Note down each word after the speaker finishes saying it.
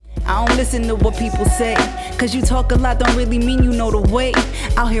I don't listen to what people say, cause you talk a lot don't really mean you know the way.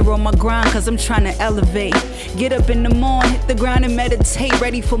 Out here on my grind cause I'm trying to elevate. Get up in the morning, hit the ground and meditate.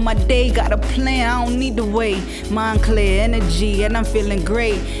 Ready for my day, got a plan, I don't need to wait. Mind clear, energy, and I'm feeling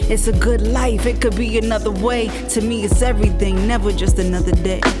great. It's a good life, it could be another way. To me it's everything, never just another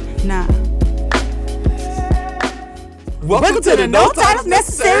day. Nah. Welcome to the No Titles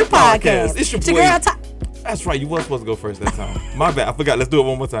Necessary podcast. It's your boy. girl, That's right, you was supposed to go first that time. My bad, I forgot. Let's do it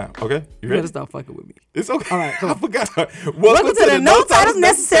one more time, okay? You better stop fucking with me. It's okay. All right, come on. I forgot. Welcome to the No Titles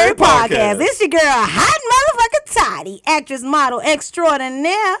Necessary podcast. It's your girl, hot motherfucking Toddy, actress, model,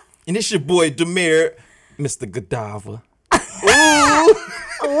 extraordinaire. And it's your boy, Demir, Mr. Godiva.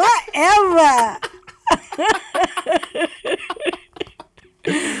 Whatever.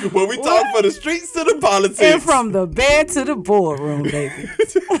 When we talk from the streets to the politics. And from the bed to the boardroom, baby.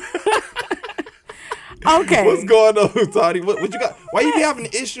 Okay. What's going on, Toddy? What you got? Why you be having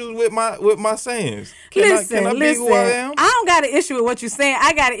issues with my sayings? Can I be who I am? I don't got an issue with what you're saying.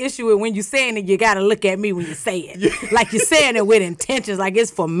 I got an issue with when you're saying it, you got to look at me when you say it. Yeah. Like you're saying it with intentions, like it's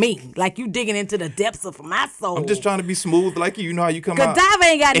for me. Like you digging into the depths of my soul. I'm just trying to be smooth like you. You know how you come out. Godiva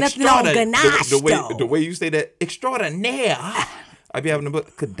ain't got nothing on ganache, the way you say that, extraordinaire. I be having a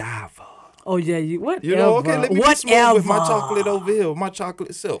book, Godiva. Oh, yeah, whatever. You know, okay, let me be smooth with my chocolate over here, my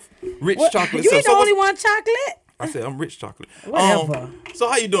chocolate self. Rich chocolate you self. You ain't the only one chocolate? I said I'm rich chocolate. Whatever. So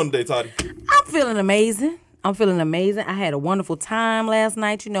how you doing today, Toddy? I'm feeling amazing. I had a wonderful time last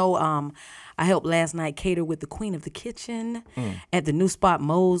night. You know, I helped last night cater with the queen of the kitchen at the new spot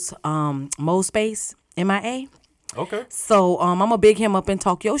Mo's Space, MIA. Okay. So I'm gonna big him up and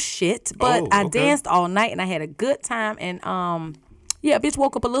talk your shit. But I okay. danced all night and I had a good time and yeah, bitch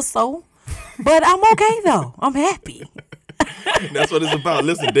woke up a little sore. But I'm okay though. I'm happy. That's what it's about.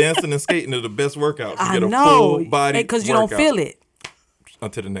 Listen, dancing and skating are the best workouts. You get a know. full body because you workout. don't feel it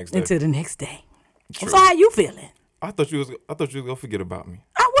until the next day. True. So how you feeling? I thought you was gonna forget about me.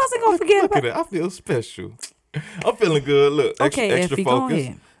 I wasn't gonna forget Look about at that. I feel special. I'm feeling good. Look, extra Effie, focus. go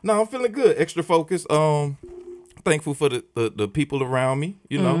ahead. No, I'm feeling good. Extra focus. Thankful for the people around me,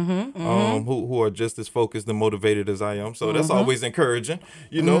 you know, who are just as focused and motivated as I am. So that's always encouraging,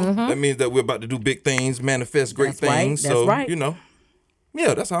 you know. That means that we're about to do big things, manifest great things. That's so, right. you know,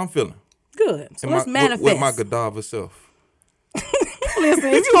 yeah, that's how I'm feeling. Good. So let's manifest. With my Godiva self.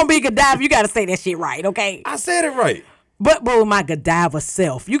 Listen, if you're going to be Godiva, you got to say that shit right, okay? I said it right. But with my Godiva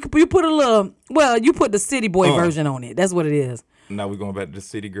self, you put a little, you put the city boy version on it. That's what it is. Now we're going back to the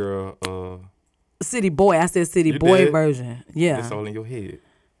city girl, City boy. I said city boy version. Yeah. It's all in your head.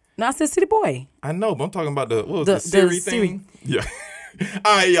 No, I said city boy. I know, but I'm talking about the Siri thing. Yeah.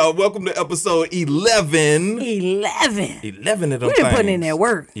 All right, y'all. Welcome to episode 11. 11 of them things. We been putting in that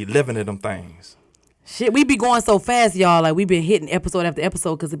work. 11 of them things. Shit, we be going so fast, y'all. Like we been hitting episode after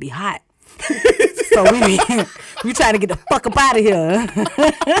episode because it be hot. So we trying to get the fuck up out of here.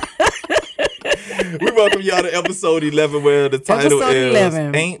 We welcome y'all to episode 11, where the title is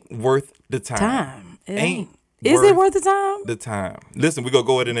Ain't Worth the Time. It ain't. Is it worth the time? The time. Listen, we're going to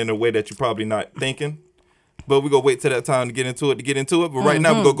go in a way that you're probably not thinking, but we're going to wait till that time to get into it. But right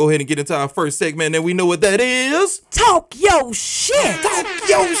now, we're going to go ahead and get into our first segment, and we know what that is. Talk your shit. Talk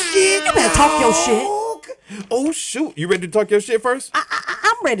your shit. You better talk your shit. Oh, shoot. You ready to talk your shit first?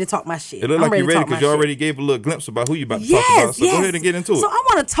 I'm ready to talk my shit. It look like you're ready because you already gave a little glimpse about who you about to talk about. So go ahead and get into it. So I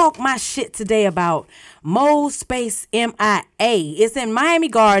want to talk my shit today about Mo's Space MIA. It's in Miami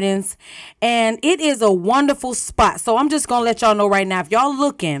Gardens, and it is a wonderful spot. So I'm just going to let y'all know right now, if y'all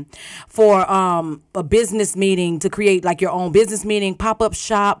looking for a business meeting to create like your own business meeting, pop-up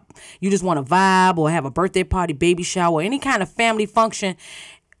shop, you just want to vibe or have a birthday party, baby shower, any kind of family function,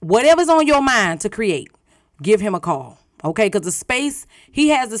 whatever's on your mind to create, give him a call. Okay, because the space, he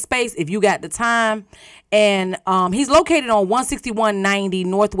has the space if you got the time. And he's located on 16190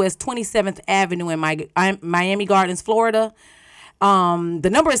 Northwest 27th Avenue in Miami Gardens, Florida. The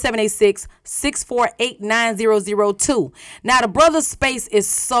number is 786-648-9002. Now, the brother's space is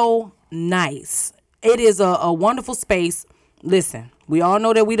so nice. It is a wonderful space. Listen, we all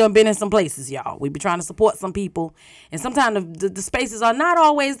know that we done been in some places, y'all. We be trying to support some people. And sometimes the spaces are not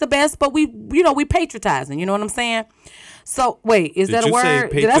always the best, but we patrotizing. You know what I'm saying? So, wait, is that a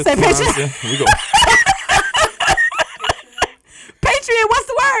word? Did I say patronize? We go. Patriot, what's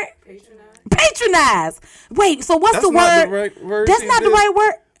the word? Patronize. Wait, so what's the word? That's not the right word. That's not the right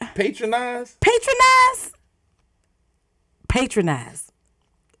word. Patronize? Patronize.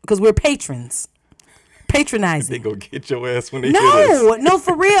 Because we're patrons. Patronizing. They gonna get your ass when they hear this. No,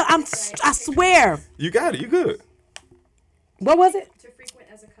 for real. I swear. You got it. You good. What was it? To frequent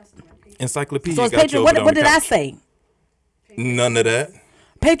as a customer. Encyclopedia. So it's patron. What did I say? None of that.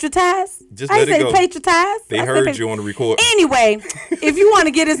 Patriotize? Just I let it say go. patriotize. They I say heard you on the record. Anyway, if you want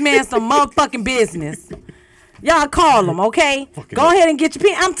to get this man some motherfucking business, y'all call him, okay? Go ahead and get your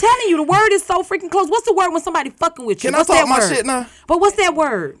pen. I'm telling you, the word is so freaking close. What's the word when somebody fucking with you? Can What's I talk that my word? shit now? But what's that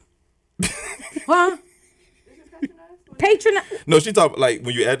word? Huh? Patronize? No, she talk like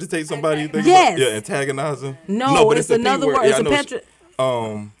when you agitate somebody. You think Yes. about, yeah, antagonizing. No, but it's a P another word. Yeah, It's I a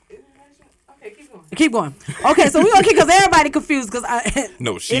know Keep going. Okay, so we're going to keep, because everybody confused, because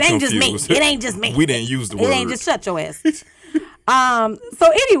No, she it ain't confused. just me. It ain't just me. We didn't use the It word. ain't just shut your ass. So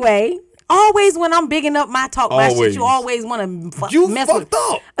anyway, always when I'm bigging up my talk, my shit, Always. you always want to You mess fucked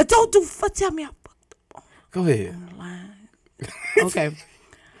with. up. Don't do. Tell me I fucked up. Go ahead. Okay.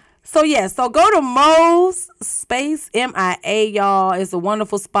 So yeah, so go to Mo's Space, MIA, y'all. It's a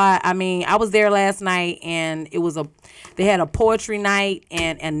wonderful spot. I mean, I was there last night, and they had a poetry night,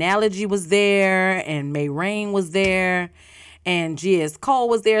 and Analogy was there, and May Rain was there, and G.S. Cole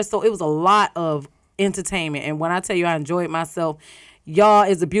was there. So it was a lot of entertainment. And when I tell you I enjoyed myself, y'all,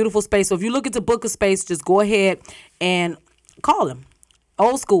 it's a beautiful space. So if you look at the book a space, just go ahead and call him.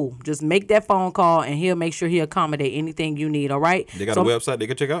 Old school. Just make that phone call, and he'll make sure he accommodate anything you need. All right. They got a website they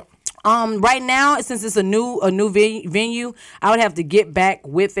can check out. Right now, since it's a new venue, I would have to get back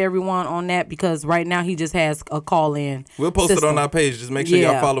with everyone on that, because right now he just has a call in. We'll post it on our page. Just make sure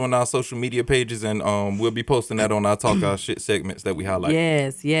y'all Yeah. following our social media pages, and we'll be posting that on our Talk Our Shit segments that we highlight.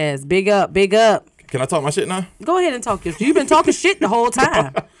 Yes. Big up. Can I talk my shit now? Go ahead and talk your shit. You've been talking shit the whole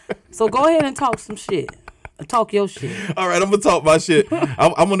time. So go ahead and talk some shit. Talk your shit. All right, I'm gonna talk my shit.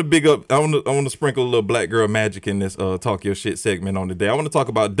 I want to big up. I want to sprinkle a little black girl magic in this talk your shit segment on the day. I want to talk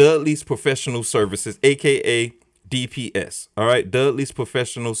about Dudley's Professional Services, aka DPS. All right, Dudley's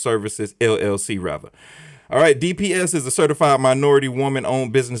Professional Services LLC, rather. All right, DPS is a certified minority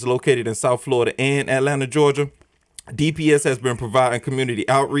woman-owned business located in South Florida and Atlanta, Georgia. DPS has been providing community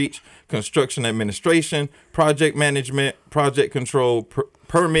outreach, construction administration, project management, project control,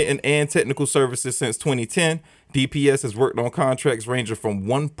 permitting, and technical services since 2010. DPS has worked on contracts ranging from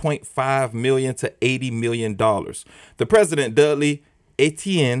 $1.5 million to $80 million. The president, Dudley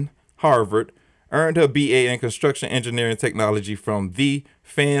Etienne Harvard, earned her BA in construction engineering technology from the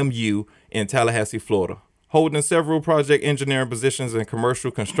FAMU in Tallahassee, Florida, holding several project engineering positions in commercial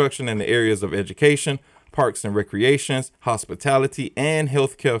construction in the areas of education, parks and recreations, hospitality, and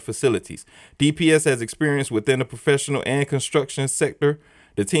healthcare facilities. DPS has experience within the professional and construction sector.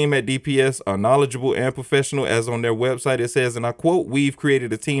 The team at DPS are knowledgeable and professional, as on their website it says, and I quote, "We've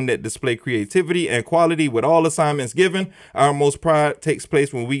created a team that display creativity and quality with all assignments given. Our most pride takes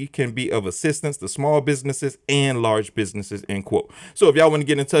place when we can be of assistance to small businesses and large businesses," end quote. So if y'all want to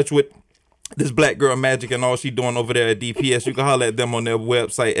get in touch with this black girl magic and all she doing over there at DPS, you can holler at them on their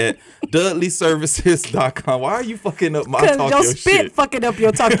website at dudleyservices.com. Why are you fucking up my talk your Because your spit shit? fucking up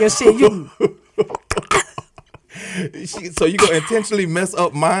your talk your shit. So you gonna intentionally mess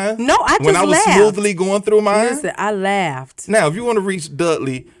up mine? No, I just when I was laughed. smoothly going through mine. Listen, I laughed. Now, if you want to reach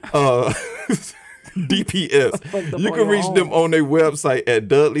Dudley, DPS, you can reach them on their website at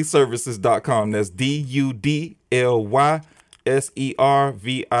dudleyservices.com. That's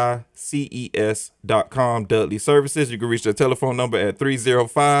DUDLYSERVICES.com. Dudley Services. You can reach their telephone number at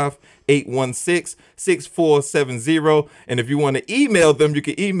 305-816-6470. And if you want to email them, you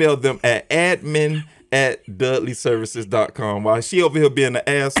can email them at admin@dudleyservices.com. While she over here being an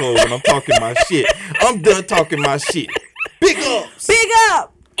asshole when I'm talking my shit, I'm done talking my shit. Big ups. Big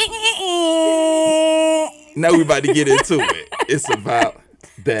up. Now we about to get into it. It's about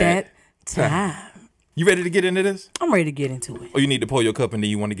that time. You ready to get into this? I'm ready to get into it. Or you need to pour your cup and then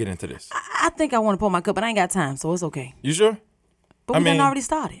you want to get into this? I think I want to pour my cup, but I ain't got time, so it's okay. You sure? But we done already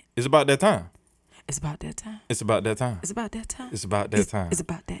started. It's about that time. It's about that time. It's about that time. It's about that time. It's about that time. It's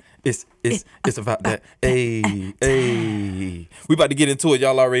about that. It's about that. Hey. We about to get into it.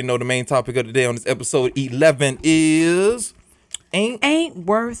 Y'all already know the main topic of the day on this episode 11 is ain't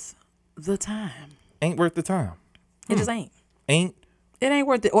worth the time. Ain't worth the time. It just ain't. It ain't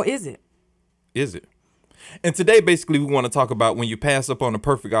worth it, or is it? Is it? And today, basically, we want to talk about when you pass up on a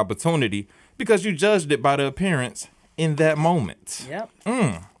perfect opportunity because you judged it by the appearance in that moment. Yep.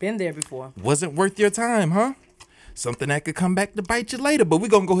 Been there before. Wasn't worth your time, huh? Something that could come back to bite you later. But we're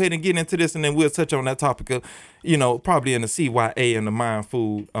going to go ahead and get into this, and then we'll touch on that topic of, probably in the CYA and the mind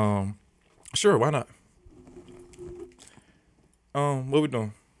food. Sure, why not? What we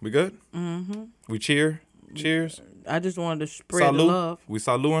doing? We good? Mm-hmm. We cheers? I just wanted to spread Salud. the love. We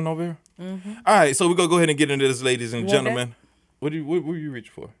saluting over here? Mm-hmm. All right, so we're going to go ahead and get into this, ladies and gentlemen. What were you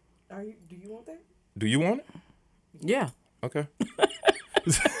reaching for? Do you want that? Do you want it? Yeah. Okay.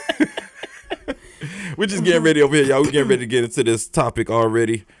 We're just getting ready over here, y'all. We're getting ready to get into this topic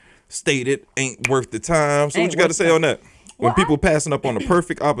already. Stated ain't worth the time. So what you got to say on that? When people passing up on a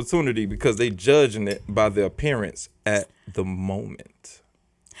perfect opportunity because they judging it by the appearance at the moment.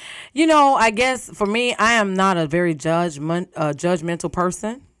 You know, I guess for me, I am not a very judgmental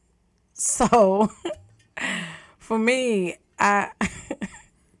person. So for me, I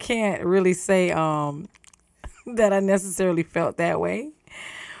can't really say that I necessarily felt that way.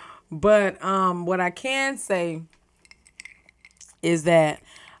 But what I can say is that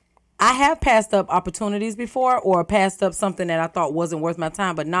I have passed up opportunities before, or passed up something that I thought wasn't worth my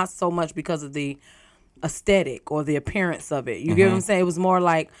time, but not so much because of the aesthetic or the appearance of it. You get what I'm saying? It was more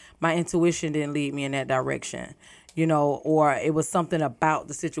like my intuition didn't lead me in that direction, you know, or it was something about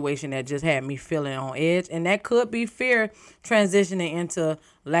the situation that just had me feeling on edge. And that could be fear transitioning into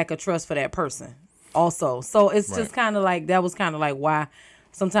lack of trust for that person also. So it's just kind of like, that was kind of like why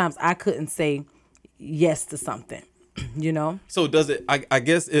sometimes I couldn't say yes to something, you know? So does it, I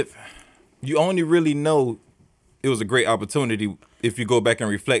guess if you only really know it was a great opportunity if you go back and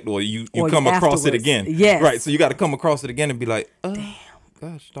reflect, or you come across it again. Yes. Right. So you got to come across it again and be like, damn,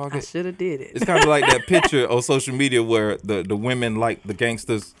 gosh, dog. I should have did it. It's kind of like that picture on social media where the women like the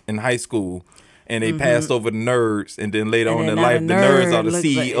gangsters in high school and they passed over the nerds, and then later on in life, the nerds are the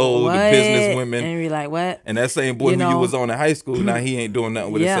CEO, the business women. And you're like, what? And that same boy who you was on in high school, now he ain't doing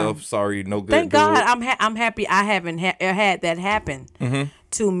nothing with himself. Sorry, no good. Thank God I'm happy I haven't had that happen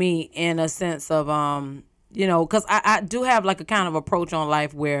to me, in a sense of, you know, because I do have like a kind of approach on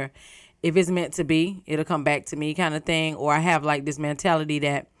life where if it's meant to be, it'll come back to me kind of thing. Or I have like this mentality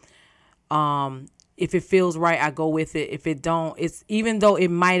that if it feels right, I go with it. If it don't, it's, even though it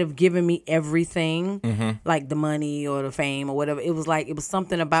might have given me everything, like the money or the fame or whatever, it was like, it was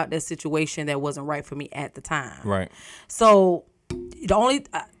something about that situation that wasn't right for me at the time. Right. So the only,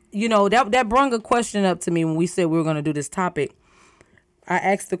 you know, that brought a question up to me when we said we were going to do this topic. I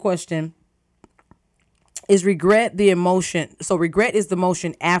asked the question, is regret the emotion? So regret is the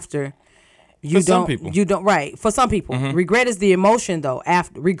emotion after you for some people. You don't, right. For some people, regret is the emotion though.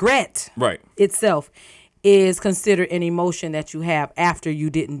 After regret, right, itself is considered an emotion that you have after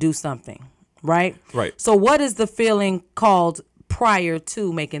you didn't do something, right? Right. So what is the feeling called prior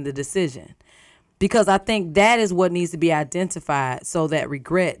to making the decision? Because I think that is what needs to be identified so that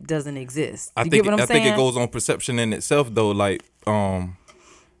regret doesn't exist. I think it goes on perception in itself though, like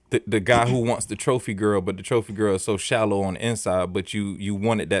the guy who wants the trophy girl, but the trophy girl is so shallow on the inside, but you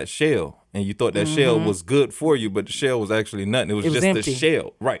wanted that shell. And you thought that shell was good for you, but the shell was actually nothing. It was just empty. the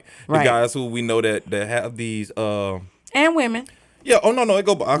shell. Right. The guys who we know that have these and women. Yeah. Oh no, I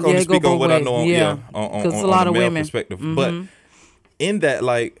can only speak on what I know on a lot of male women perspective. But in that,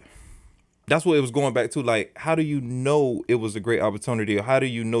 like, that's what it was going back to. Like, how do you know it was a great opportunity, or how do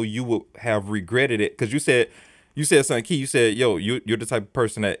you know you would have regretted it? Because you said something key. You said, yo, you're the type of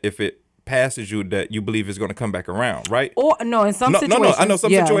person that if it passes you, that you believe is going to come back around, right? Or no, in some situations. No, I know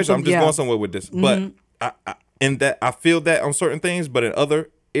some situations. I'm just going somewhere with this. But I feel that on certain things, but in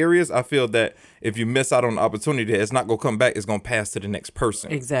other areas, I feel that if you miss out on the opportunity, it's not going to come back. It's going to pass to the next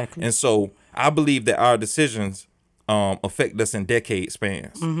person. Exactly. And so I believe that our decisions affect us in decade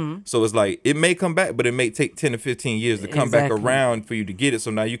spans. So it's like, it may come back, but it may take 10 to 15 years to come back around for you to get it. So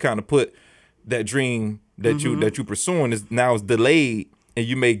now you kind of put that dream that you pursuing is delayed, and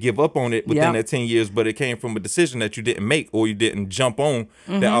you may give up on it within that 10 years, but it came from a decision that you didn't make, or you didn't jump on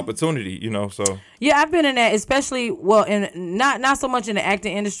that opportunity, you know, so. Yeah, I've been in that, especially, well, in not so much in the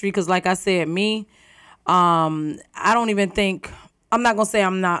acting industry, because like I said, I don't even think, I'm not going to say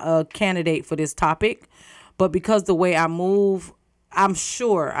I'm not a candidate for this topic, but because the way I move, I'm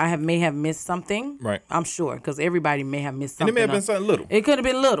sure I may have missed something. Right. I'm sure, because everybody may have missed something. And it may have been something little. It could have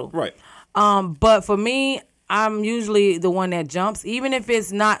been little. Right. But for me, I'm usually the one that jumps, even if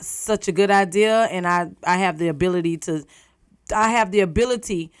it's not such a good idea, and I have the ability to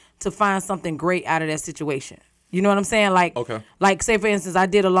find something great out of that situation. You know what I'm saying? Like, okay. Like, say for instance, I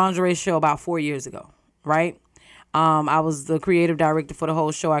did a lingerie show about 4 years ago, right? I was the creative director for the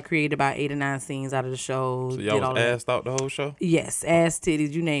whole show. I created about 8 or 9 scenes out of the show. So y'all was assed out the whole show? Yes, ass,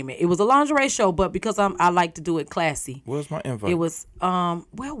 titties, you name it. It was a lingerie show, but because I like to do it classy. Where's my invite? It was,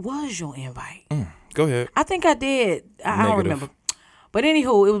 where was your invite? Go ahead. I think I did. I don't remember. But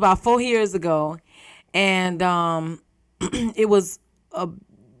anywho, it was about 4 years ago. And it was,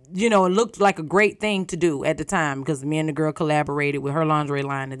 it looked like a great thing to do at the time, because me and the girl collaborated with her lingerie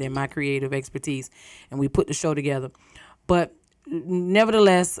line and then my creative expertise, and we put the show together. But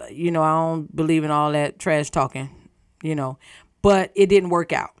nevertheless, I don't believe in all that trash talking, but it didn't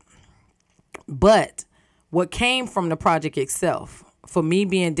work out. But what came from the project itself for me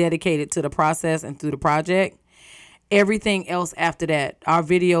being dedicated to the process and through the project, everything else after that, our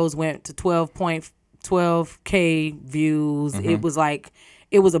videos went to 12K views. It was like,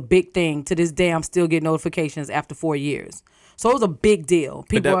 it was a big thing. To this day, I'm still getting notifications after 4 years. So it was a big deal.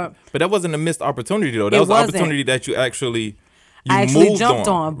 But that wasn't a missed opportunity, though. That was an opportunity that you actually jumped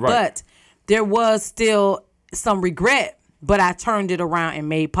on. Right. But there was still some regret. But I turned it around and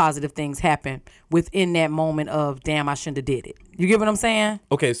made positive things happen within that moment of, damn, I shouldn't have did it. You get what I'm saying?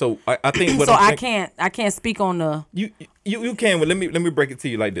 Okay, so I think what so I can't speak on the you can. But let me break it to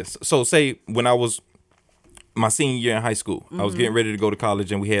you like this. So say when I was my senior year in high school, I was getting ready to go to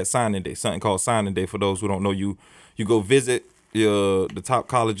college, and we had signing day, something called signing day. For those who don't know, you go visit the top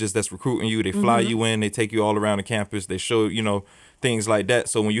colleges that's recruiting you. They fly you in, they take you all around the campus, they show things like that.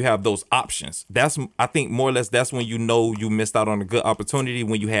 So when you have those options, I think more or less that's when you know you missed out on a good opportunity,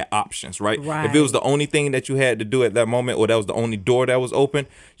 when you had options, right? If it was the only thing that you had to do at that moment, or that was the only door that was open,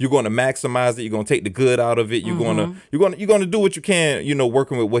 you're going to maximize it. You're going to take the good out of it. You're going to do what you can,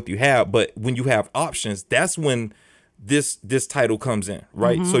 working with what you have. But when you have options, that's when this title comes in,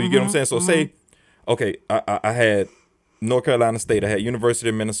 right? So you get what I'm saying? So say, okay, I had North Carolina State, I had University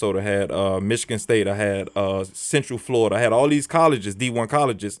of Minnesota, I had Michigan State, I had Central Florida, I had all these colleges, D1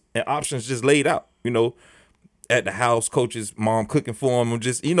 colleges, and options just laid out, at the house, coach's mom cooking for them,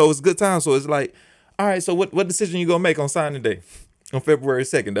 just, it's a good time. So it's like, all right, so what decision you gonna make on signing day on February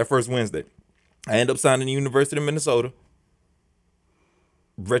 2nd, that first Wednesday? I end up signing the University of Minnesota.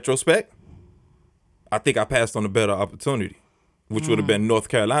 Retrospect, I think I passed on a better opportunity, which would have been North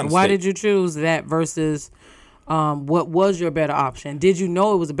Carolina State. Why did you choose that versus what was your better option? Did you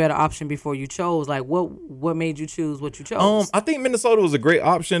know it was a better option before you chose? Like, what made you choose what you chose? I think Minnesota was a great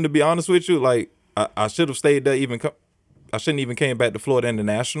option, to be honest with you. Like, I should have stayed there. I shouldn't even came back to Florida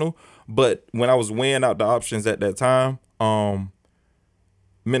International. But when I was weighing out the options at that time,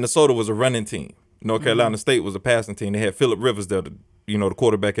 Minnesota was a running team. North Carolina State was a passing team. They had Phillip Rivers there, the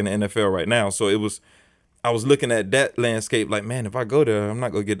quarterback in the NFL right now. So I was looking at that landscape like, man, if I go there, I'm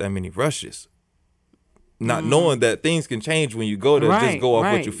not gonna get that many rushes. Not knowing that things can change when you go there, just go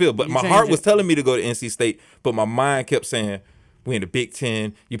off what you feel. But my heart was telling me to go to NC State, but my mind kept saying, we're in the Big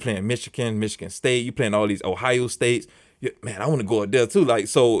Ten, you playing Michigan State, you playing all these Ohio States. Man, I want to go out there too. Like,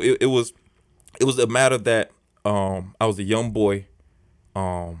 so it was a matter that I was a young boy.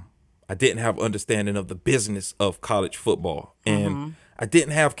 I didn't have understanding of the business of college football, and I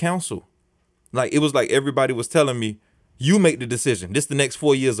didn't have counsel. Like, it was like everybody was telling me, you make the decision. This is the next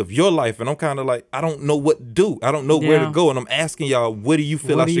 4 years of your life. And I'm kind of like, I don't know what to do. I don't know where to go. And I'm asking y'all, where do you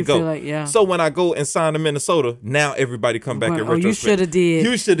feel I should go? So when I go and sign to Minnesota, now everybody come back in retrospect. You should have did.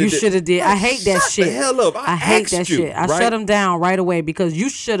 You should have did. I hate that shit. Shut the hell up. I hate that shit. I shut them down right away because you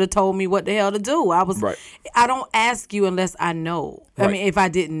should have told me what the hell to do. I don't ask you unless I know. I mean, if I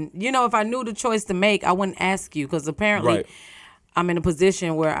didn't, if I knew the choice to make, I wouldn't ask you because apparently I'm in a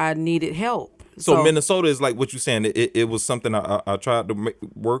position where I needed help. So Minnesota is like what you're saying. It was something I tried to make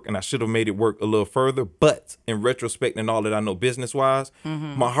work, and I should have made it work a little further. But in retrospect and all that I know business-wise,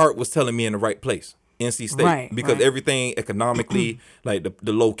 my heart was telling me in the right place, NC State. Because everything economically, like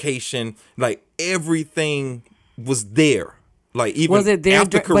the location, like everything was there. Like even was it there,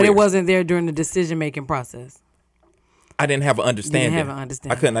 after career. But it wasn't there during the decision-making process. I didn't have an understanding.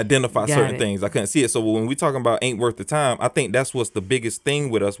 I couldn't identify certain things. I couldn't see it. So when we talking about ain't worth the time, I think that's what's the biggest thing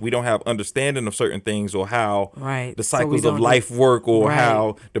with us. We don't have understanding of certain things or how the cycles of life work or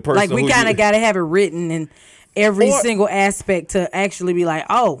how the person. Like we kind of got to have it written in every single aspect to actually be like,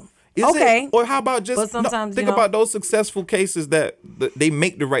 oh, okay. Or how about just think about those successful cases that they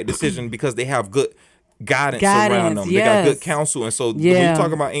make the right decision because they have good guidance around them. They got good counsel. And so when you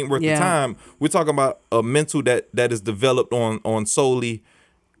talk about ain't worth the time, we're talking about a mental that is developed on solely,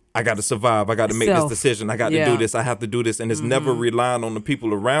 I got to survive. I got to make this decision. I got to do this. I have to do this. And it's never relying on the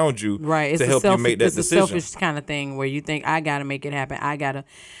people around you to help you make that decision. It's a selfish kind of thing where you think, I got to make it happen. I got to.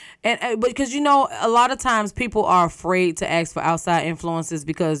 And because, a lot of times people are afraid to ask for outside influences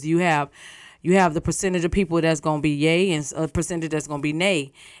because you have the percentage of people that's going to be yay and a percentage that's going to be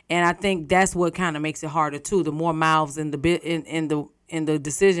nay. And I think that's what kind of makes it harder too. The more mouths in the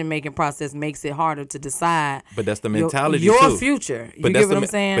decision-making process makes it harder to decide. But that's the mentality your too. Future. You get what I'm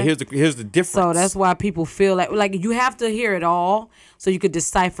saying? But here's the difference. So that's why people feel like you have to hear it all so you could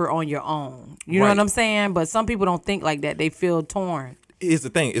decipher on your own. You know what I'm saying? But some people don't think like that. They feel torn. Here's the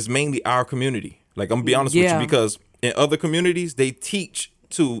thing. It's mainly our community. Like, I'm going to be honest with you, because in other communities, they teach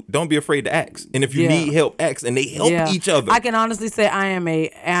to don't be afraid to ask, and if you need help, ask, and they help each other. I can honestly say I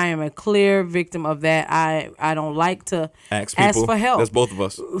am a clear victim of that. I don't like to ask for help. That's both of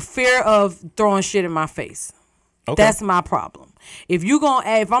us. Fear of throwing shit in my face. Okay. That's my problem. If I'm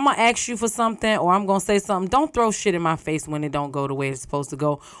gonna ask you for something or I'm gonna say something, don't throw shit in my face when it don't go the way it's supposed to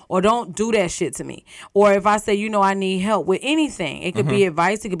go, or don't do that shit to me. Or if I say, I need help with anything, it could be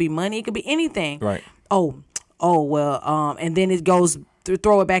advice, it could be money, it could be anything. Right. And then it goes to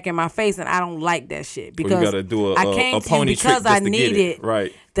throw it back in my face, and I don't like that shit because you gotta do I came to you because I needed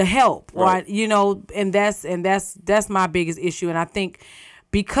right. the help, right? And that's my biggest issue, and I think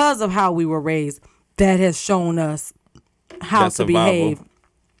because of how we were raised, that has shown us how to behave,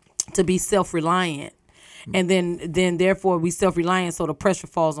 to be self-reliant. And then therefore we self-reliant, so the pressure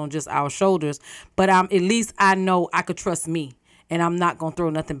falls on just our shoulders. But at least I know I could trust me, and I'm not gonna throw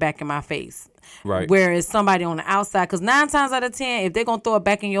nothing back in my face. Right. Whereas somebody on the outside, because 9 times out of 10, if they're gonna throw it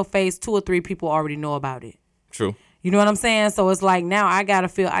back in your face, 2 or 3 people already know about it. True. You know what I'm saying? So it's like now I gotta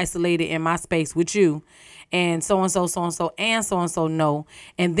feel isolated in my space with you, and so and so, and so know.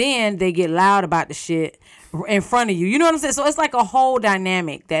 And then they get loud about the shit in front of you. You know what I'm saying? So it's like a whole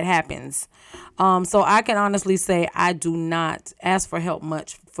dynamic that happens. So I can honestly say I do not ask for help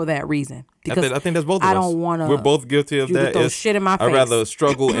much for that reason. Because I think that's both of us. I don't want to. We're both guilty of that. Throw shit in my face. I'd rather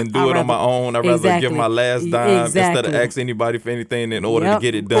struggle and do it on my own. I'd rather give my last dime instead of ask anybody for anything in order to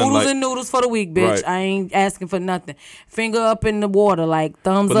get it done. Oodles and noodles for the week, bitch. Right. I ain't asking for nothing. Finger up in the water, like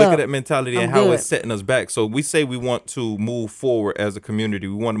thumbs up. But look at that mentality and how good. it's setting us back. So we say we want to move forward as a community.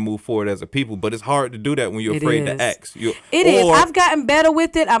 We want to move forward as a people. But it's hard to do that when you're afraid to ask. It is. I've gotten better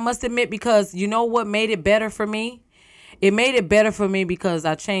with it, I must admit, because you know what made it better for me? It made it better for me because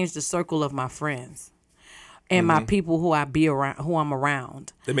I changed the circle of my friends and my people who I'm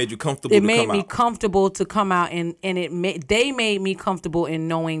around. They made you comfortable. It made me comfortable to come out, and they made me comfortable in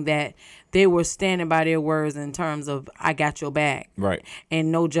knowing that they were standing by their words in terms of I got your back, right?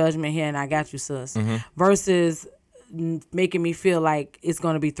 And no judgment here, and I got you, sis. Versus making me feel like it's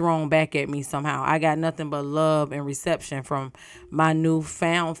going to be thrown back at me somehow. I got nothing but love and reception from my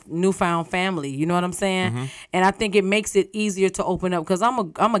newfound family. You know what I'm saying? And I think it makes it easier to open up because I'm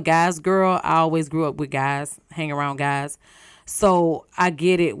a guy's girl. I always grew up with guys, hang around guys. So I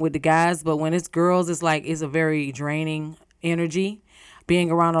get it with the guys, but when it's girls, it's like it's a very draining energy being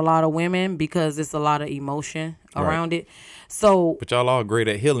around a lot of women because it's a lot of emotion around it. So, but y'all all great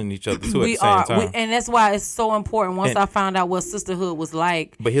at healing each other too at the same time. And that's why it's so important. Once I found out what sisterhood was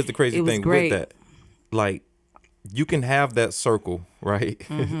like. But here's the crazy thing with that. Like, you can have that circle, right?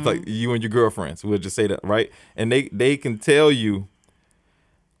 Like you and your girlfriends, we'll just say that, right? And they can tell you,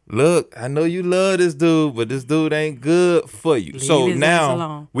 look, I know you love this dude, but this dude ain't good for you. So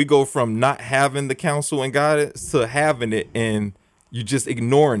now we go from not having the counsel and guidance to having it and you just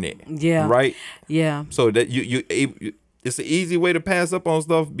ignoring it. Yeah. Right? Yeah. So that you it's an easy way to pass up on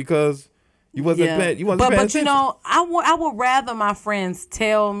stuff because you wasn't paying attention. But you know, I would rather my friends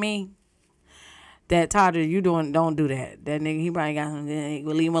tell me that Tyler, don't do that. That nigga, he probably got something.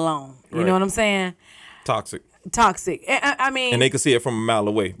 We'll leave him alone. You know what I'm saying? Toxic. I mean, and they can see it from a mile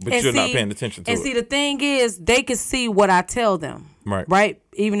away, but you're not paying attention to it. And see, the thing is, they can see what I tell them. Right.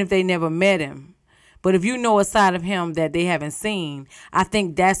 Even if they never met him. But if you know a side of him that they haven't seen, I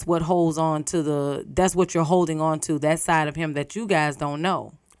think that's what holds on to that's what you're holding on to, that side of him that you guys don't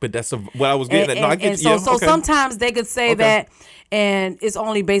know. But that's what I was getting at. No, I get you. So sometimes they could say that, and it's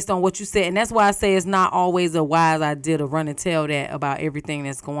only based on what you said. And that's why I say it's not always a wise idea to run and tell that about everything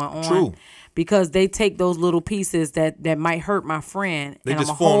that's going on. True. Because they take those little pieces that might hurt my friend. They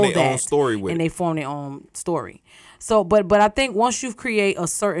just form their own story with it. And they form their own story. So, but I think once you create a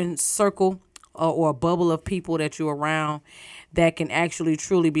certain circle or a bubble of people that you're around that can actually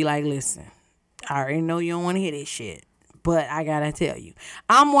truly be like, listen, I already know you don't want to hear this shit, but I gotta tell you,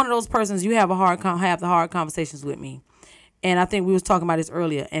 I'm one of those persons. You have the hard conversations with me, and I think we was talking about this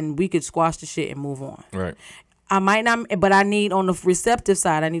earlier, and we could squash the shit and move on. Right. I might not, but I need on the receptive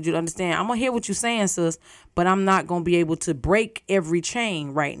side. I need you to understand. I'm gonna hear what you're saying, sis, but I'm not gonna be able to break every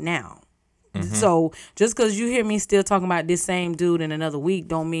chain right now. So just because you hear me still talking about this same dude in another week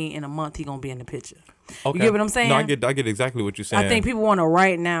don't mean in a month he gonna be in the picture. Okay. You get what I'm saying? No, I get exactly what you're saying. I think people want to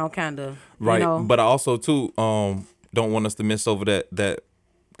right now kind of. Right. You know? But I also too don't want us to miss over that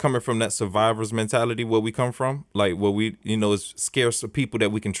coming from that survivor's mentality where we come from, like where we, it's scarce of people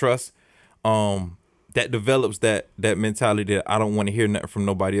that we can trust. That develops that mentality that I don't want to hear nothing from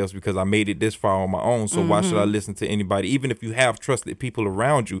nobody else because I made it this far on my own. So why should I listen to anybody, even if you have trusted people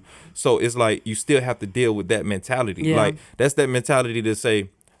around you? So it's like you still have to deal with that mentality. Yeah. Like that's that mentality to say,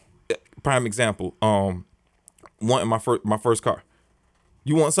 prime example, wanting my first car.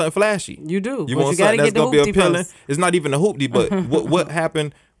 You want something flashy. You do. You want something that's gonna be appealing. It's not even a hoopty, but what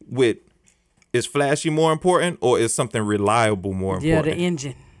happened with is flashy more important or is something reliable more important? Yeah, the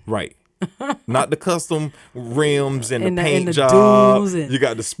engine. Right. Not the custom rims and the And the paint dunes job. and- You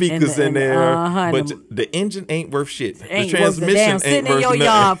got the speakers in and there, and but the engine ain't worth shit. The ain't worth the transmission damn ain't sitting worth in your nothing.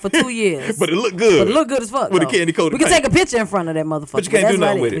 yard for 2 years. But it look good. But it look good as fuck. With a though. candy coated We can paint. take a picture in front of that motherfucker. But you can't do that's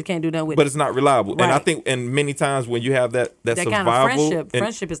nothing about with it. it. We can't do nothing with But it. it's not reliable. And I Right. think, and many times when you have that That survival, kind of friendship. and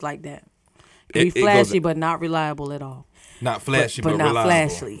Friendship is like that. It be it goes- flashy, but not reliable at all. not flashy, but not reliable.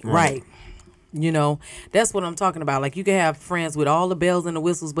 flashy. Right. You know, that's what I'm talking about. Like, you can have friends with all the bells and the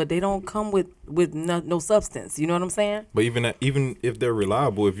whistles, but they don't come with no substance. You know what I'm saying? But even if they're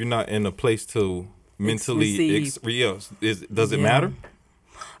reliable, if you're not in a place to mentally, receive. does it Yeah. matter?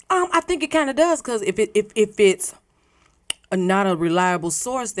 I think it kind of does, because if it's not a reliable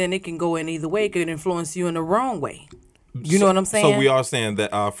source, then it can go in either way. It could influence you in the wrong way. You know what I'm saying? So we are saying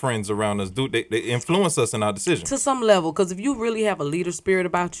that our friends around us they influence us in our decisions. To some level, because if you really have a leader spirit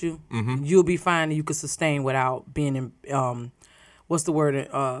about you, you'll be fine and you can sustain without being in, what's the word?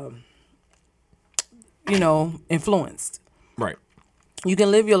 Influenced. Right. You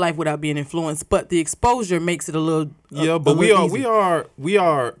can live your life without being influenced, but the exposure makes it a little. But easy. we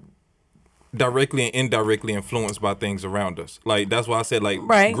are directly and indirectly influenced by things around us. Like, that's why I said, like,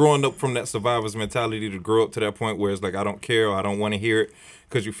 Right. growing up from that survivor's mentality to grow up to that point where it's like, I don't care or I don't want to hear it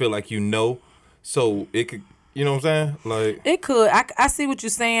because you feel like you know. So it could, you know what I'm saying? Like, It could. I see what you're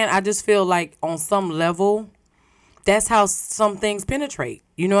saying. I just feel like on some level, that's how some things penetrate.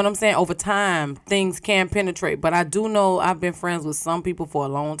 You know what I'm saying? Over time, things can penetrate. But I do know I've been friends with some people for a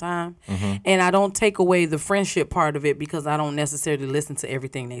long time. And I don't take away the friendship part of it because I don't necessarily listen to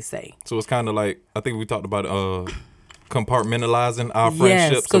everything they say. so it's kind of like, I think we talked about compartmentalizing our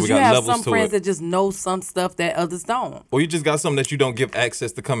friendship. Yes, So we because you got have levels some to friends it. that just know some stuff that others don't. Or you just got something that you don't give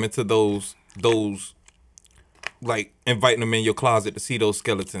access to come into those like inviting them in your closet to see those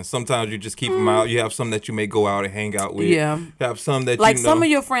skeletons. Sometimes you just keep them out. You have some that you may go out and hang out with. Yeah. You have some that Like, you know. some of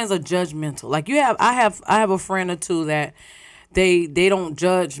your friends are judgmental. Like, I have a friend or two that they don't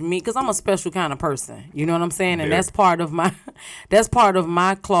judge me because I'm a special kind of person. You know what I'm saying? And Yeah. that's part of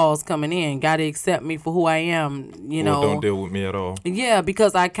my clause coming in. Got to accept me for who I am. You or know. don't deal with me at all. Yeah,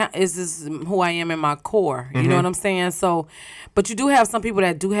 because this is who I am in my core. You know what I'm saying? So, but you do have some people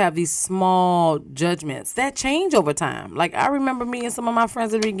that do have these small judgments that change over time. Like, I remember me and some of my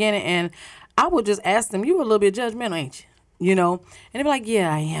friends at the beginning, and I would just ask them, "You a little bit judgmental, ain't you?" You know, and they'd be like,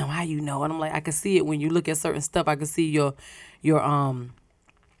 "Yeah, I am. How you know?" And I'm like, I can see it when you look at certain stuff. I can see your you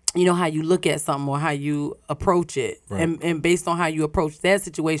know, how you look at something or how you approach it. Right. And based on how you approach that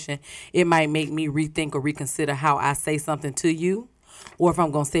situation, it might make me rethink or reconsider how I say something to you, or if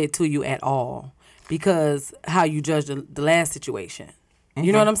I'm going to say it to you at all, because how you judge the last situation.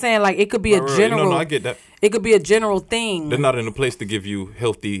 You know what I'm saying? Like, it could be a Right. general. No, I get that. It could be a general thing. They're not in a place to give you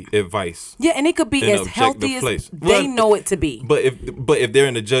healthy advice. Yeah, and it could be in an as healthy objective as place. they Well, know it to be. But if they're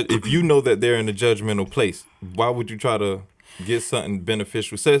in the if you know that they're in a judgmental place, why would you try to get something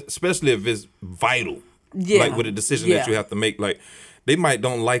beneficial, especially if it's vital? Yeah. Like with a decision Yeah. that you have to make. Like, they might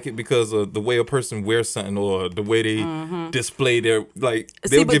don't like it because of the way a person wears something or the way they display their, like,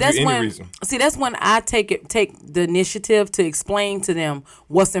 they'll give you any reason. See, that's when I take the initiative to explain to them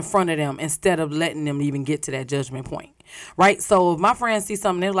what's in front of them instead of letting them even get to that judgment point. Right? So if my friends see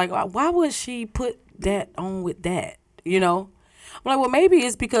something, they're like, why would she put that on with that? You know? I'm like, well, maybe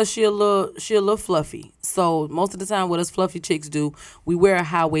it's because she a little fluffy. So most of the time, what us fluffy chicks do, we wear a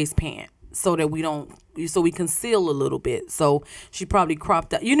high waist pant so that we conceal a little bit. So she probably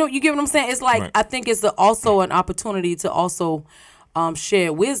cropped out. You know, you get what I'm saying? It's like, Right. I think it's also an opportunity to also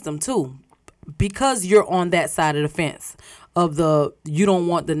share wisdom too, because you're on that side of the fence of you don't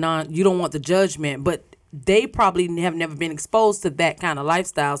want the judgment, but they probably have never been exposed to that kind of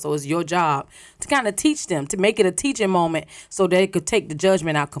lifestyle. So it's your job to kind of teach them, to make it a teaching moment so they could take the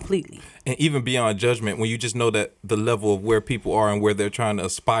judgment out completely. And even beyond judgment, when you just know that the level of where people are and where they're trying to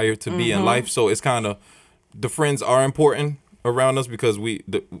aspire to be in life. So it's kind of, the friends are important around us because we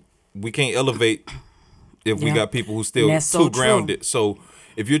can't elevate if we Yeah. got people who still And that's too so grounded. true. So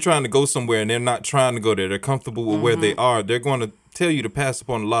if you're trying to go somewhere and they're not trying to go there, they're comfortable with where they are, they're going to tell you to pass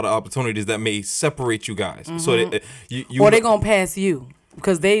upon a lot of opportunities that may separate you guys. So that you Or they're going to pass you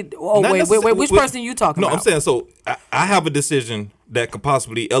because they, Not wait, necessar- which wait, person you talking No, about? I'm saying, so I have a decision that could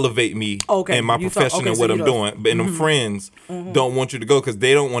possibly elevate me Okay, in my you talk- profession okay, and so what you I'm don't- doing. But them friends don't want you to go because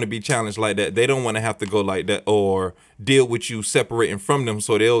they don't want to be challenged like that. They don't want to have to go like that or deal with you separating from them.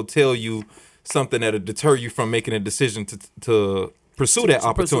 So they'll tell you something that'll deter you from making a decision to pursue that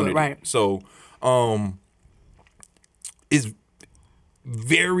opportunity. right. So it's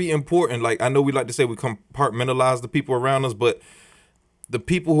very important. Like, I know we like to say we compartmentalize the people around us, but the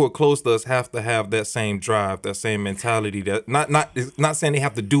people who are close to us have to have that same drive, that same mentality. That it's not saying they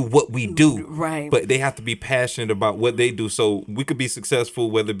have to do what we do, Right. but they have to be passionate about what they do. So we could be successful,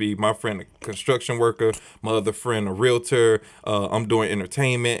 whether it be my friend a construction worker, my other friend a realtor, I'm doing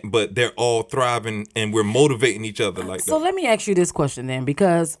entertainment, but they're all thriving and we're motivating each other like So that. let me ask you this question then,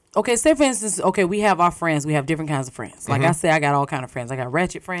 because okay, say for instance, okay, we have our friends, we have different kinds of friends. Like I said, I got all kind of friends. I got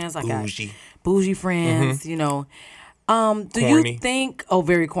ratchet friends, I got Bougie. bougie friends, you know. Do Corny. you think? Oh,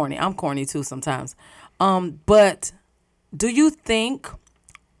 very corny. I'm corny too sometimes. But do you think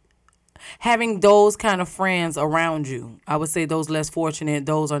having those kind of friends around you, I would say those less fortunate,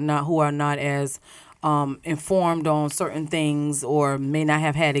 those who are not as informed on certain things or may not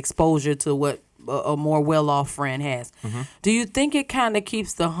have had exposure to what a more well-off friend has. Do you think it kind of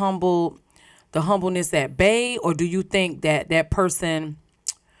keeps the humbleness at bay, or do you think that person?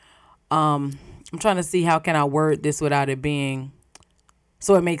 I'm trying to see how can I word this without it being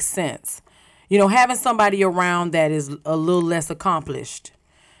so it makes sense. You know, having somebody around that is a little less accomplished,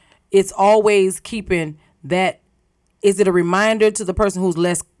 it's always keeping that. Is it a reminder to the person who's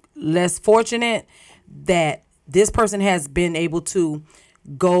less fortunate that this person has been able to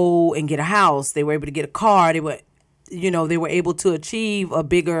go and get a house? They were able to get a car. They were able to achieve a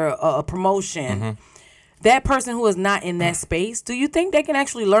bigger promotion. That person who is not in that space, do you think they can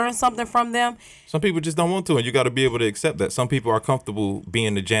actually learn something from them? Some people just don't want to, and you got to be able to accept that. Some people are comfortable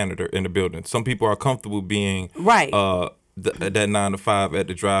being the janitor in the building. Some people are comfortable being Right. That 9 to 5 at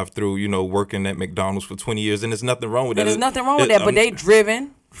the drive-through, you know, working at McDonald's for 20 years, and there's nothing wrong with that. And there's nothing wrong with that, but they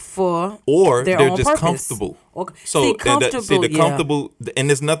driven for or their they're own just purpose. comfortable. Okay. So See, comfortable, the yeah. comfortable, and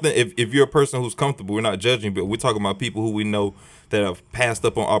there's nothing. If you're a person who's comfortable, we're not judging, but we're talking about people who we know that have passed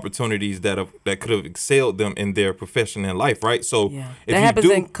up on opportunities that could have excelled them in their profession and life, right? So Yeah, if that you happens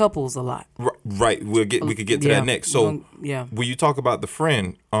do, in couples a lot. right, we could get to Yeah. that next. So Yeah. when you talk about the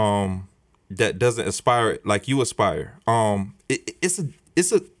friend that doesn't aspire like you aspire, it's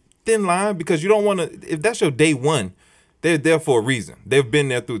a thin line, because you don't want to. If that's your day one, they're there for a reason. They've been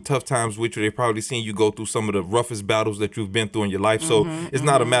there through tough times with you. They've probably seen you go through some of the roughest battles that you've been through in your life. So it's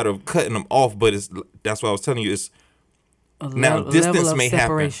not a matter of cutting them off, but that's what I was telling you. It's now distance may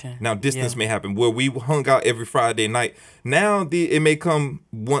happen. Now distance may happen. Where we hung out every Friday night, now it may come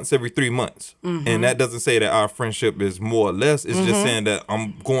once every 3 months, and that doesn't say that our friendship is more or less. It's just saying that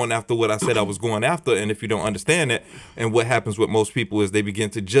I'm going after what I said I was going after. And if you don't understand that, and what happens with most people is they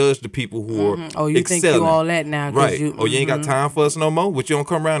begin to judge the people who are Oh, you excelling. think you all that now? 'Cause Right. You, Oh, you ain't got time for us no more? But you don't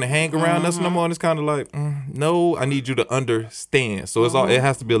come around and hang around us no more? And it's kind of like, no, I need you to understand. So it's all. It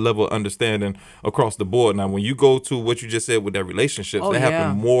has to be a level of understanding across the board. Now, when you go to what you just said with that relationships, Oh, that yeah.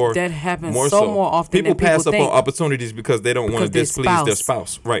 happen more. That happens more so more often People than people pass up think. on opportunities because they don't want to Because their displease their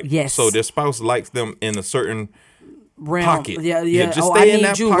spouse. spouse. Right. Yes. So their spouse likes them in a certain realm. pocket. Yeah. Just Oh, stay I in need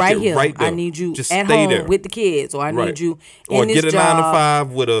that you pocket right here. right there. I need you Just at stay home there. with the kids, or I Right. need you or in get this a job. 9 to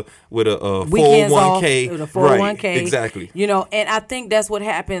 5 with a Weekends 401k. off, with a 401k. Right. Exactly. You know, and I think that's what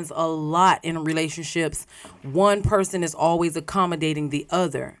happens a lot in relationships. One person is always accommodating the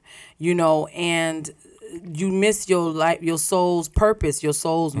other, you know, and you miss your life, your soul's purpose, your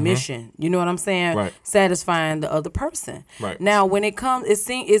soul's mission. You know what I'm saying? Right. Satisfying the other person. Right. Now, when it comes,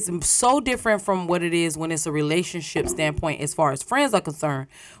 it's so different from what it is when it's a relationship standpoint, as far as friends are concerned,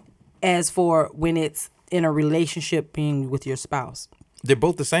 as for when it's in a relationship being with your spouse. They're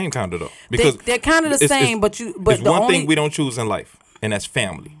both the same kind of though. Because They're kind of the same, but there's the one only thing we don't choose in life, and that's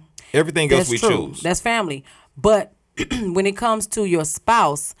family. Everything else we true. choose. That's family. But when it comes to your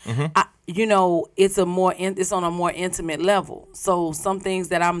spouse, it's it's on a more intimate level. So some things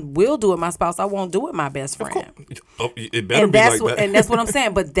that I will do with my spouse, I won't do with my best friend. Oh, it better And be that's like what, that. and that's what I'm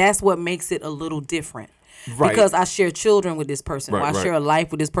saying. But that's what makes it a little different. Right. Because I share children with this person, or Right, I right. share a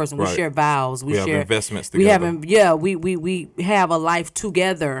life with this person. We Right. share vows. We have share investments We together. we have a life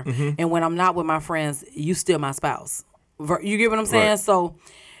together. Mm-hmm. And when I'm not with my friends, you still my spouse. You get what I'm saying? Right. So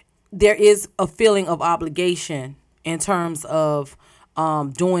there is a feeling of obligation in terms of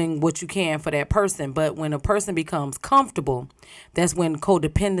doing what you can for that person. But when a person becomes comfortable, that's when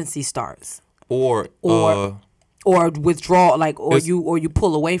codependency starts. Or Or withdraw, or It's- you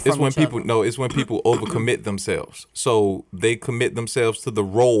pull away from it's when each other. people no, it's when people overcommit themselves. So they commit themselves to the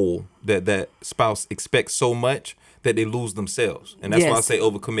role that spouse expects so much that they lose themselves, and that's why I Yes. say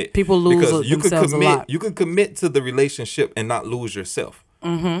overcommit. People lose because you could themselves a commit. lot. You could commit to the relationship and not lose yourself.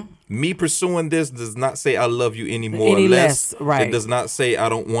 Mm-hmm. Me pursuing this does not say I love you any more Any or less. less, right. It does not say I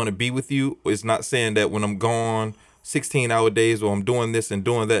don't want to be with you. It's not saying that when I'm gone, 16-hour days, or I'm doing this and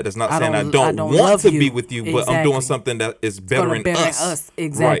doing that. That's not I saying I don't want love to you. be with you, but I'm doing Exactly. something that is It's gonna bettering us.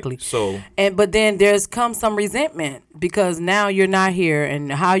 Exactly. Right. So, but then there's come some resentment because now you're not here,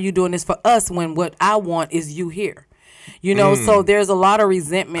 and how you doing this for us when what I want is you here. You know, so there's a lot of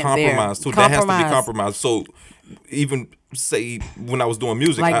resentment compromise there. too. That has to be compromised. So even say when I was doing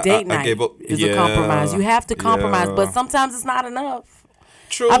music, Like date night I gave up. is a compromise. You have to compromise, but sometimes it's not enough.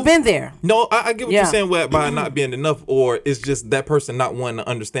 True. I've been there. No, I get what Yeah. you're saying by not being enough, or it's just that person not wanting to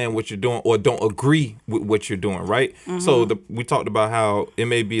understand what you're doing or don't agree with what you're doing, right? So we talked about how it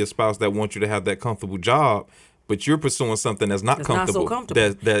may be a spouse that wants you to have that comfortable job, but you're pursuing something that's not It's not comfortable. so comfortable.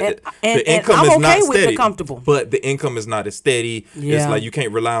 And the income I'm is okay not with the steady. comfortable. But the income is not as steady. It's Yeah. like you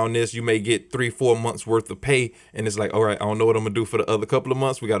can't rely on this. You may get 3-4 months worth of pay, and it's like, all right, I don't know what I'm gonna do for the other couple of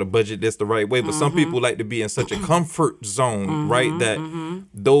months. We got to budget this the right way. But some people like to be in such a comfort zone, right? That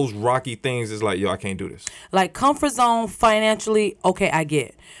those rocky things is like, yo, I can't do this. Like comfort zone financially, okay, I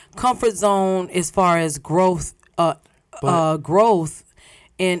get. Comfort zone as far as growth, growth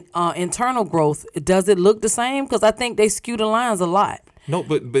in internal growth, does it look the same? Because I think they skew the lines a lot. No,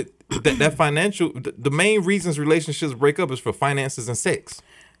 but that financial, the main reasons relationships break up is for finances and sex.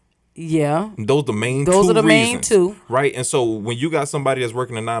 Yeah. Those are the main two, right? And so when you got somebody that's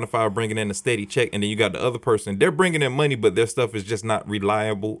working a 9 to 5, bringing in a steady check, and then you got the other person, they're bringing in money, but their stuff is just not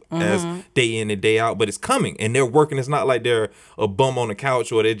reliable as day in and day out. But it's coming, and they're working. It's not like they're a bum on the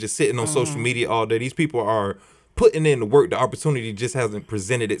couch or they're just sitting on social media all day. These people are putting in the work. The opportunity just hasn't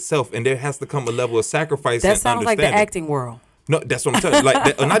presented itself, and there has to come a level of sacrifice. That and sounds like the understanding. acting world. No, that's what I'm telling you.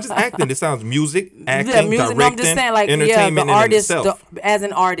 Like, not just acting. This sounds music, acting, Yeah, music. directing, No, I'm just saying, like, entertainment the artist, in itself. as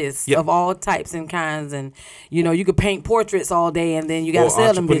an artist Yep. of all types and kinds, and you know, you could paint portraits all day, and then you got Or to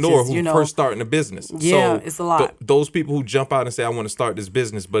sell them entrepreneur bitches. who You know, first starting a business. Yeah, So it's a lot. those people who jump out and say, I want to start this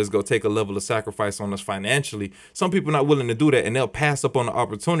business, but it's going to take a level of sacrifice on us financially. Some people not willing to do that, and they'll pass up on the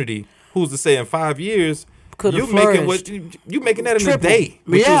opportunity. Who's to say in 5 years, Could have you're making flourished. you making that in Triple. a day,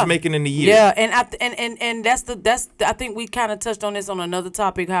 what you was making in a year. Yeah, and that's I think we kind of touched on this on another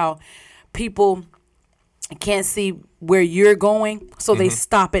topic, how people can't see where you're going, so they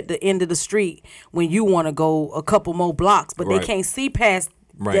stop at the end of the street when you want to go a couple more blocks, but Right. they can't see past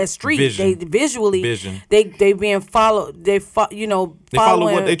Right. that street. Vision. They visually Vision. they being followed. They follow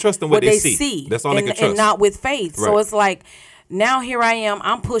following what they trust in what they see. That's all they and, can trust. and not with faith. So Right. it's like, now here I am,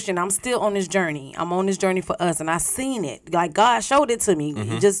 I'm pushing, I'm still on this journey. I'm on this journey for us, and I seen it. Like, God showed it to me.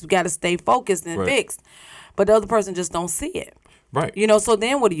 You just got to stay focused and Right. fixed. But the other person just don't see it. Right. You know, so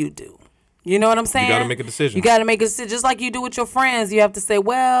then what do? You know what I'm saying? gotta make a decision. You got to make a decision. Just like you do with your friends. You have to say,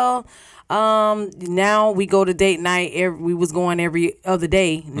 well, now we go to date night. We was going every other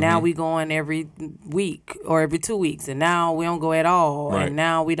day. Now we going every week or every 2 weeks. And now we don't go at all. Right. And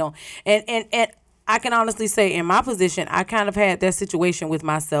now we don't. And I can honestly say, in my position, I kind of had that situation with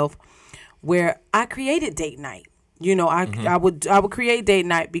myself where I created date night. You know, I would create date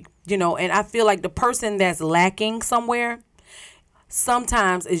night, you know, and I feel like the person that's lacking somewhere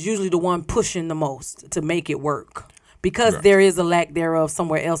sometimes is usually the one pushing the most to make it work, because there is a lack thereof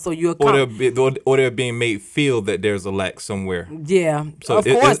somewhere else. So you're Or they're being made feel that there's a lack somewhere. yeah, So of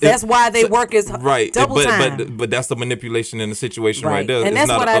course, that's why they work is right. double time. But that's the manipulation in the situation right, Right. there. And it's that's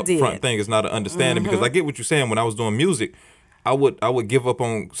not what an I upfront did. Mm-hmm. thing. It's not an understanding, because I get what you're saying. When I was doing music, I would give up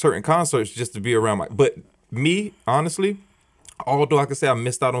on certain concerts just to be around but me, honestly, although I could say I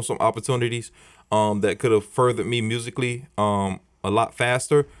missed out on some opportunities that could have furthered me musically a lot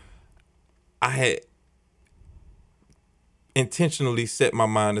faster, I had intentionally set my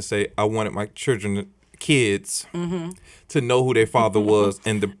mind to say I wanted my kids to know who their father was,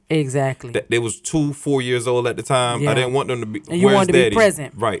 and Exactly. they was 2-4 years old at the time. Yeah. I didn't want them to be. And you "Where's wanted to be Daddy?"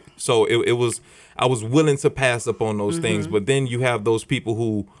 present. Right. So it was. I was willing to pass up on those things, but then you have those people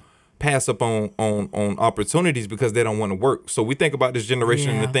who pass up on opportunities because they don't want to work. So we think about this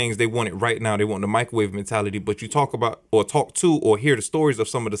generation and Yeah. the things they want it right now. They want the microwave mentality. But you talk about or talk to or hear the stories of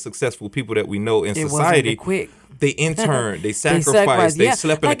some of the successful people that we know in It wasn't society. quick. They interned, they sacrificed, sacrificed, they yeah.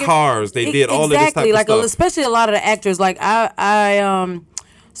 slept in Like the cars, they did all of this type like of stuff. especially a lot of the actors. Like I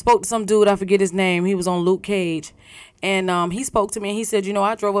spoke to some dude, I forget his name. He was on Luke Cage, and he spoke to me and he said, you know,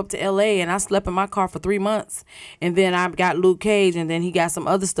 I drove up to LA and I slept in my car for 3 months, and then I got Luke Cage, and then he got some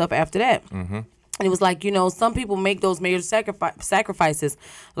other stuff after that. Mm-hmm. And it was like, you know, some people make those major sacrifices.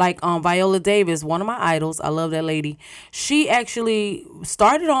 Like Viola Davis, one of my idols. I love that lady. She actually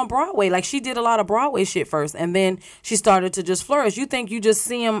started on Broadway. Like, she did a lot of Broadway shit first, and then she started to just flourish. You think you just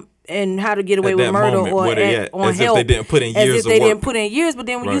see them in How to Get Away At with that Murder moment, or where they at, on as if Help, they didn't put in as years if they of work. didn't put in years. But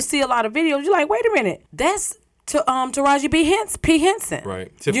then when you Right. see a lot of videos, you're like, wait a minute, that's to Taraji P. Henson.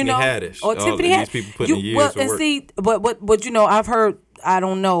 Right. Tiffany Haddish. Or Tiffany Haddish. Haddish. These people putting years of work. See, but you know, I've heard, I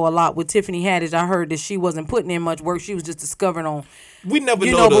don't know a lot with Tiffany Haddish. I heard that she wasn't putting in much work. She was just discovering on. We never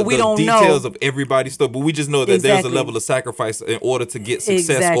you know the we don't details know. of everybody's stuff, but we just know that there's a level of sacrifice in order to get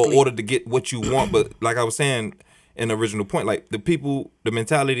success or in order to get what you want. But like I was saying in the original point, like the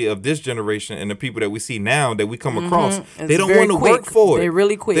mentality of this generation and the people that we see now that we come across, they don't want to work for it. They're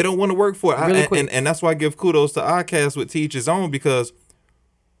really quick. They don't want to work for it. Really quick. And that's why I give kudos to Oddcast with Teach His Own, because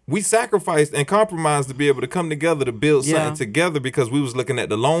we sacrificed and compromised to be able to come together to build something together, because we was looking at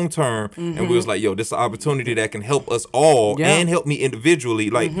the long term and we was like, yo, this is an opportunity that can help us all and help me individually.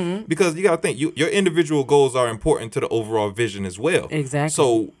 Like, because you got to think, your individual goals are important to the overall vision as well. Exactly.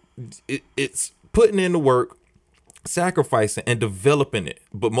 So it's putting in the work, sacrificing and developing it.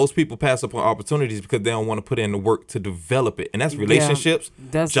 But most people pass up on opportunities because they don't want to put in the work to develop it. And that's relationships,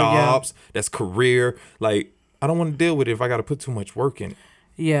 that's jobs, that's career. Like, I don't want to deal with it if I got to put too much work in it.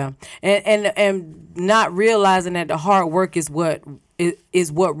 Yeah, and not realizing that the hard work is what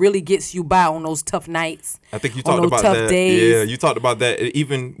really gets you by on those tough nights. I think you talked about that. Days. Yeah, you talked about that.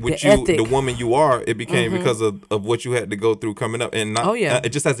 Even with the woman you are, it became because of what you had to go through coming up, and not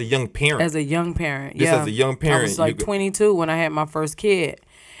just as a young parent. As a young parent, as a young parent, I was like 22 when I had my first kid.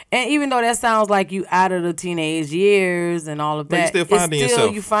 And even though that sounds like you out of the teenage years and all of that, you're still finding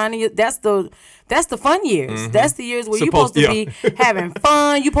yourself. You finding that's the fun years. That's the years where you're supposed to be having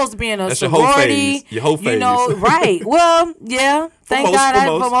fun. You're supposed to be in a sorority. Your whole phase. You know, right. Well, yeah. Thank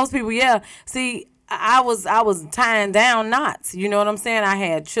God for most people, yeah. See, I was tying down knots. You know what I'm saying? I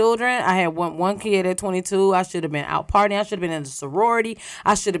had children. I had one kid at 22. I should have been out partying. I should have been in a sorority.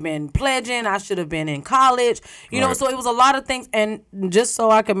 I should have been pledging. I should have been in college. You know, so it was a lot of things. And just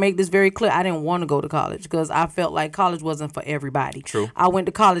so I can make this very clear, I didn't want to go to college because I felt like college wasn't for everybody. True. I went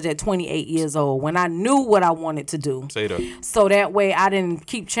to college at 28 years old when I knew what I wanted to do. Say that. So that way I didn't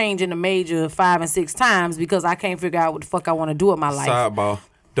keep changing the major 5 and 6 times because I can't figure out what the fuck I want to do with my life. Sidebar.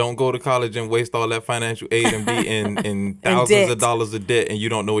 Don't go to college and waste all that financial aid and be in thousands of dollars of debt and you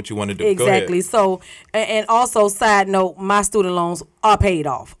don't know what you want to do. Exactly. So, and also, side note, my student loans are paid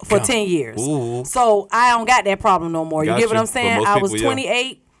off for 10 years. Ooh. So I don't got that problem no more. You get what I'm saying? I was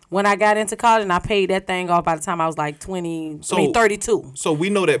 28 when I got into college and I paid that thing off by the time I was like 32. So we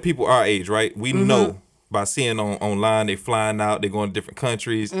know that people our age, right? We know. By seeing online, they flying out, they going to different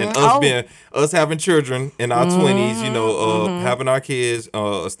countries, and us having children in our 20s, you know, having our kids,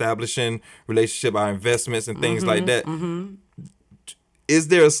 establishing relationship, our investments and things like that. Is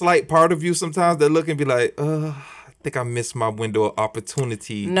there a slight part of you sometimes that look and be like, I think I missed my window of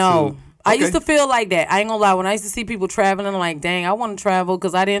opportunity? No. I used to feel like that. I ain't gonna lie. When I used to see people traveling, I'm like, dang, I want to travel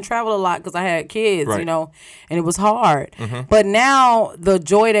because I didn't travel a lot because I had kids, you know, and it was hard. But now the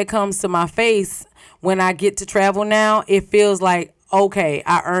joy that comes to my face when I get to travel now, it feels like, okay,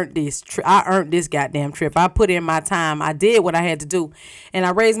 I earned this. I earned this goddamn trip. I put in my time. I did what I had to do, and I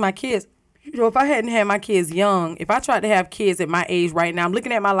raised my kids. You know, if I hadn't had my kids young, if I tried to have kids at my age right now, I'm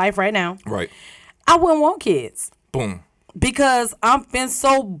looking at my life right now. Right. I wouldn't want kids. Boom. Because I've been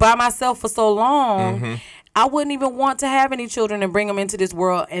so by myself for so long. I wouldn't even want to have any children and bring them into this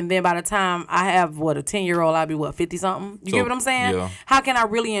world. And then by the time I have, a 10-year-old, I'll be, 50-something? You get what I'm saying? Yeah. How can I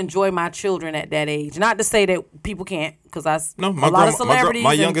really enjoy my children at that age? Not to say that people can't, because a lot of celebrities.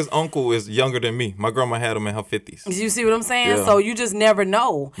 My youngest uncle is younger than me. My grandma had him in her 50s. You see what I'm saying? Yeah. So you just never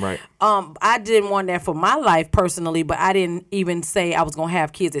know. Right. I didn't want that for my life personally, but I didn't even say I was going to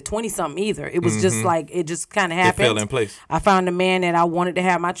have kids at 20-something either. It was just like, it just kind of happened. It fell in place. I found a man that I wanted to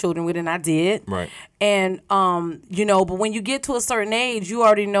have my children with, and I did. Right. And, you know, but when you get to a certain age, you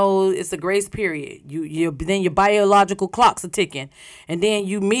already know it's a grace period. Then your biological clocks are ticking. And then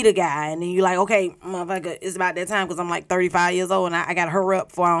you meet a guy, and then you're like, okay, motherfucker, it's about that time because I'm like 35 years old, and I got to hurry up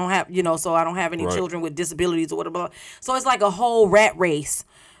before I don't have, so I don't have any children with disabilities or whatever. So it's like a whole rat race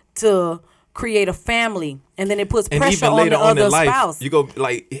to create a family. And then it puts pressure on the other spouse. You go,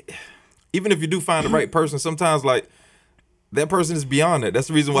 like, even if you do find the right person, sometimes, like, that person is beyond it. That's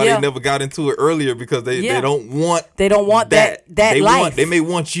the reason why they never got into it earlier, because they don't want that life. They may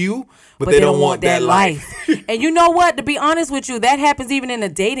want you, but they don't want that life. And you know what? To be honest with you, that happens even in a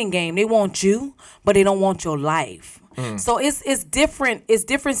dating game. They want you, but they don't want your life. So it's different. It's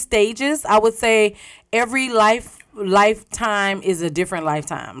different stages. I would say every lifetime is a different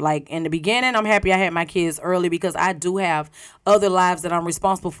lifetime. Like in the beginning, I'm happy I had my kids early because I do have other lives that I'm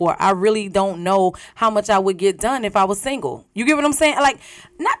responsible for. I really don't know how much I would get done if I was single. You get what I'm saying? Like,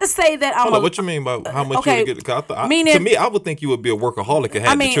 not to say that I'm. Hold on, what you mean by how much okay, you would get? Meaning, to me, I would think you would be a workaholic and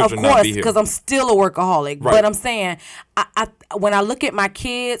have the children of course, not be here. because I'm still a workaholic. Right. But I'm saying, I when I look at my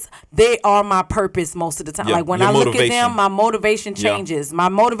kids, they are my purpose most of the time. Yeah, Like when your I look at motivation. them, my motivation changes. My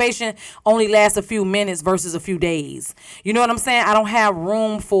motivation only lasts a few minutes versus a few days. You know what I'm saying? I don't have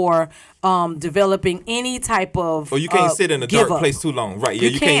room for developing any type of. Or you can't sit in a dark up. place too long, right? Yeah,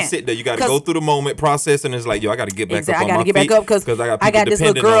 you can't can't. sit there. You got to go through the moment, process, and it's like, yo, I got to get back up on my feet. I got to get back up because I got this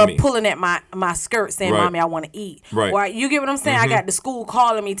little depending girl on me. pulling at my skirt saying, Right. "Mommy, I want to eat." Right. Or you get what I'm saying? I got the school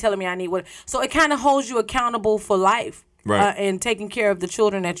calling me, telling me I need what. So it kind of holds you accountable for life, Right. And taking care of the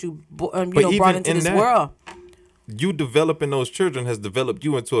children that you But brought even into in this that, world. You developing those children has developed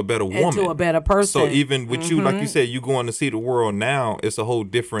you into a better woman. Into a better person. So even with you, like you said, you going to see the world now, it's a whole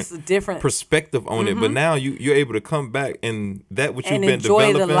different, It's a different perspective on it. But now you're able to come back and that what you've and been enjoy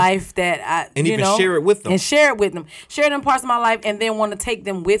developing. the life that I And you even know, share it with them. and share it with them, share them parts of my life, and then want to take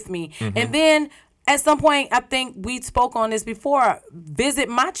them with me, and then. At some point, I think we spoke on this before. Visit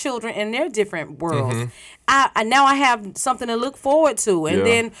my children in their different worlds. I now I have something to look forward to, and Yeah.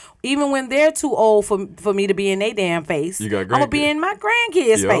 then even when they're too old for me to be in their damn face, You got I'm gonna be grandkids. in my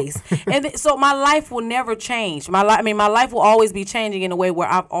grandkids' Yep. face, and so my life will never change. My life will always be changing in a way where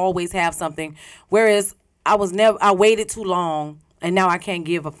I've always have something. Whereas I waited too long, and now I can't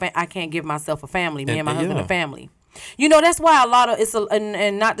give I can't give myself a family. Me and my husband yeah. a family. You know, that's why a lot of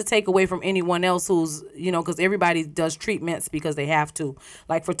and not to take away from anyone else who's, because everybody does treatments because they have to,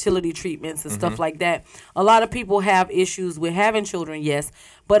 like fertility treatments and stuff like that. A lot of people have issues with having children, yes,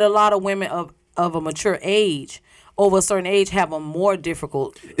 but a lot of women of a mature age, over a certain age, have a more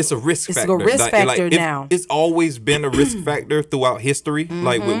difficult. It's a risk It's factor. a risk factor if- now. It's always been a risk factor throughout history,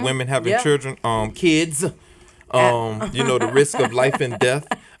 like with women having Yep. children, kids. The risk of life and death.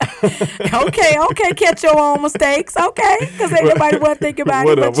 Okay, catch your own mistakes, okay, because ain't nobody want to think about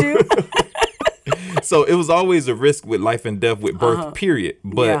it but you. So it was always a risk with life and death with birth, period.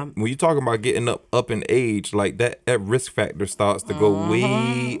 But Yeah. when you're talking about getting up in age, like that risk factor starts to go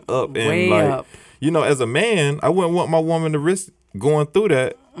way up. And Way like, up. as a man, I wouldn't want my woman to risk going through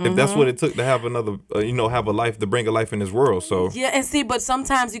that if that's what it took to have another, have a life, to bring a life in this world. So Yeah, and see, but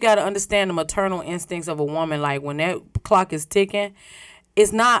sometimes you got to understand the maternal instincts of a woman. Like when that clock is ticking,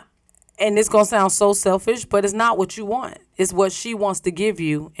 it's not, and it's going to sound so selfish, but it's not what you want. It's what she wants to give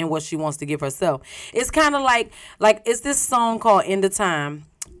you and what she wants to give herself. It's kind of like it's this song called End of Time.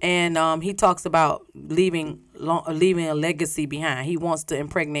 And he talks about leaving a legacy behind. He wants to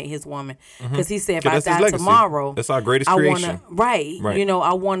impregnate his woman because he said, if I that's his die legacy. tomorrow, That's our greatest I creation. right. Right.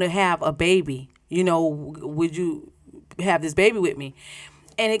 I want to have a baby. Would you have this baby with me?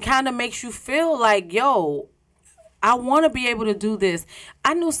 And it kind of makes you feel like, yo, I want to be able to do this.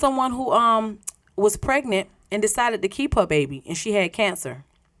 I knew someone who was pregnant and decided to keep her baby, and she had cancer.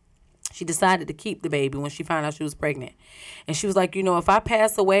 She decided to keep the baby when she found out she was pregnant. And she was like, if I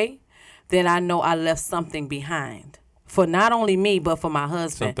pass away, then I know I left something behind for not only me, but for my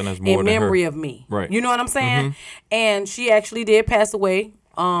husband. Something that's more in than her. memory of me. Right. You know what I'm saying? And she actually did pass away.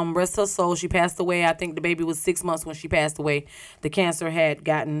 Rest her soul. She passed away. I think the baby was 6 months when she passed away. The cancer had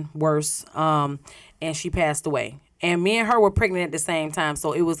gotten worse. And she passed away. And me and her were pregnant at the same time.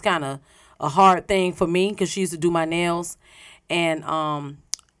 So it was kind of a hard thing for me because she used to do my nails. And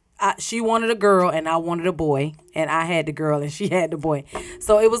she wanted a girl and I wanted a boy, and I had the girl and she had the boy.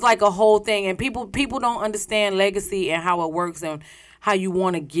 So it was like a whole thing, and people don't understand legacy and how it works and how you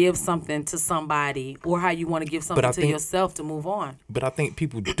want to give something to somebody or how you want to give something to yourself to move on. But I think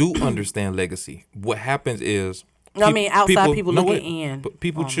people do understand legacy. What happens is, outside people looking in. But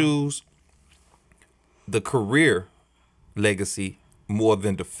people choose the career legacy more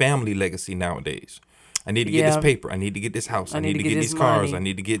than the family legacy nowadays. I need to get this paper. I need to get this house. I need to get these cars. money. I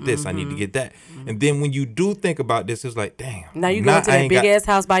need to get this. I need to get that. And then when you do think about this, it's like, damn. Now you go into that big ass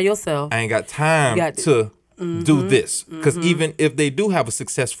house by yourself. I ain't got time to do this. Because even if they do have a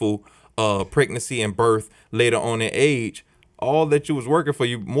successful pregnancy and birth later on in age, all that you was working for,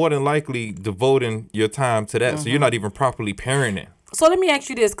 you more than likely devoting your time to that. So you're not even properly parenting. So let me ask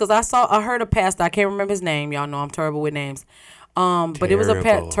you this, because I heard a pastor. I can't remember his name. Y'all know I'm terrible with names. But it was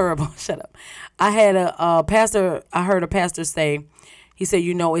terrible. Shut up. I had a pastor. I heard a pastor say, he said,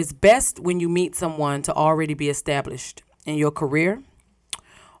 it's best when you meet someone to already be established in your career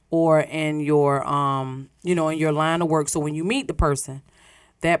or in your, in your line of work. So when you meet the person,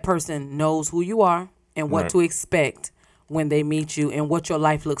 that person knows who you are and what to expect when they meet you and what your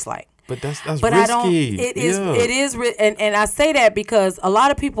life looks like. But that's but risky. I don't. It is. And I say that because a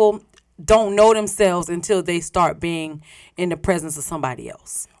lot of people don't know themselves until they start being in the presence of somebody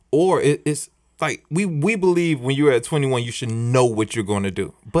else. Or it's like we believe when you're at 21 you should know what you're going to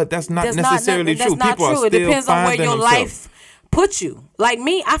do, but that's not necessarily true. That's not People true. are It still depends on where finding your themselves. life puts you. Like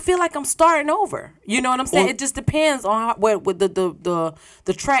me, I feel like I'm starting over. You know what I'm saying? It just depends on how, what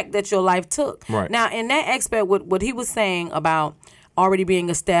the track that your life took. Right. Now, in that aspect, what he was saying about already being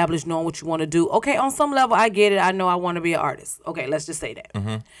established, knowing what you want to do. Okay, on some level, I get it. I know I want to be an artist. Okay, let's just say that.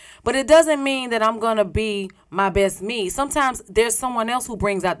 Mm-hmm. But it doesn't mean that I'm going to be my best me. Sometimes there's someone else who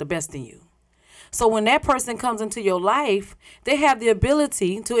brings out the best in you. So when that person comes into your life, they have the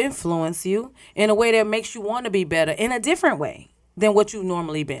ability to influence you in a way that makes you want to be better in a different way than what you've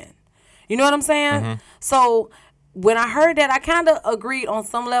normally been. You know what I'm saying? Mm-hmm. So when I heard that, I kind of agreed on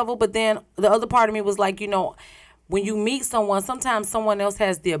some level, but then the other part of me was like, when you meet someone, sometimes someone else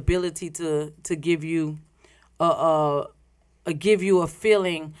has the ability to give you give you a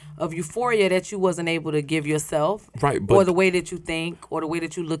feeling of euphoria that you wasn't able to give yourself, right? Or the way that you think, or the way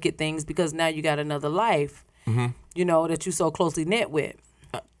that you look at things, because now you got another life, that you so closely knit with.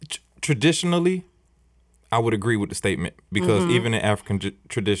 Traditionally, I would agree with the statement because even in African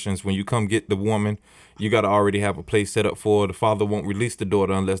traditions, when you come get the woman, you got to already have a place set up for her. The father won't release the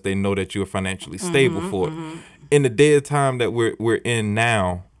daughter unless they know that you're financially stable for it. In the day of time that we're in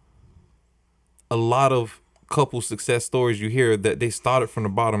now, a lot of couple success stories you hear that they started from the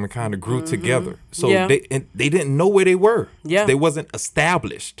bottom and kind of grew together. So they didn't know where they were. Yeah. They wasn't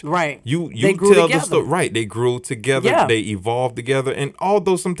established. Right. They grew tell together. the story. Right. They grew together. Yeah. They evolved together. And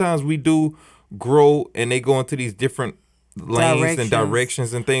although sometimes we do grow and they go into these different lanes and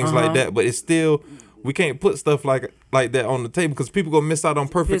directions and things like that, but it's still, we can't put stuff like that on the table because people gonna miss out on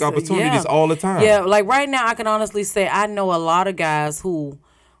perfect opportunities all the time. Yeah, like right now I can honestly say I know a lot of guys who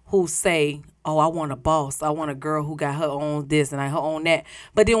say, oh, I want a boss. I want a girl who got her own this and her own that.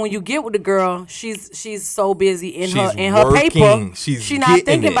 But then when you get with the girl, she's so busy in her paper, she's not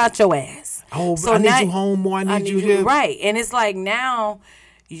thinking about your ass. Oh, so I need you home more. I need you here. Right. And it's like now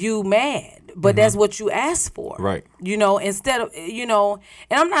you mad, but that's what you asked for. Right. Instead of, and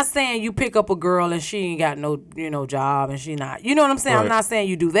I'm not saying you pick up a girl and she ain't got no, job and she not, you know what I'm saying? Right. I'm not saying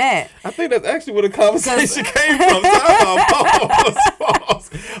you do that. I think that's actually where the conversation came from. Pause.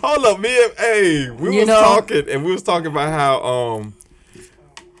 Hold up, we was talking and we was talking about how,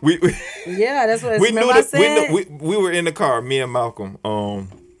 yeah, that's what I said. We were in the car, me and Malcolm, and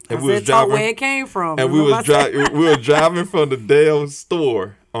we was driving where it came from. And we were driving from the Dale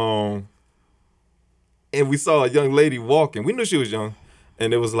store, and we saw a young lady walking. We knew she was young,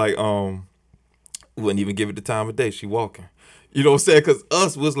 and it was like, we wouldn't even give it the time of day. She walking. You know what I'm saying? Because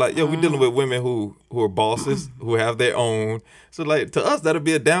us was like, we dealing with women who are bosses, who have their own. So like to us, that'll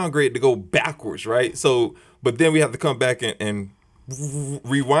be a downgrade to go backwards, right? So, but then we have to come back and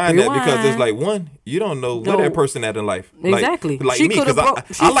rewind that because it's like, one, you don't know where that person at in life. Exactly. Like me, because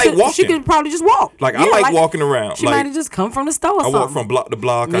I like walking. She could probably just walk. Like I like walking around. She might have just come from the store or something. I walk from block to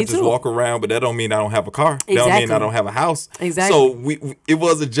block. I just walk around, but that don't mean I don't have a car. Exactly. That don't mean I don't have a house. Exactly. So it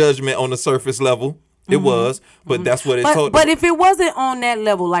was a judgment on the surface level. It was, but that's what it told. But if it wasn't on that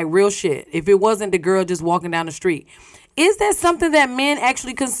level, like real shit, if it wasn't the girl just walking down the street, is that something that men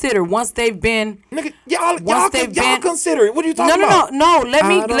actually consider once they've been? Nigga, y'all consider it. What are you talking about? No.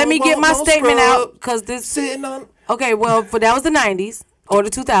 Let me get my statement out because this. Sitting on. Okay, well, that was the 90s or the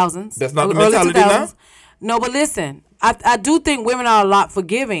 2000s. That's not the mentality now. No, but listen, I do think women are a lot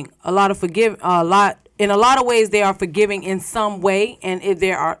in a lot of ways they are forgiving in some way, and if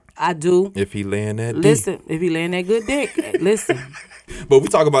there are, I do. If he laying that dick. Listen, if he laying that good dick, listen. But we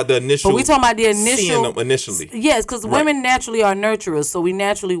talk about the initial. But we talking about the initial. Seeing them initially. Yes, because women naturally are nurturers, so we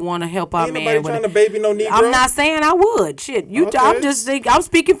naturally want to help our man. Ain't nobody trying to baby no Negro. I'm not saying I would. Shit, okay. I'm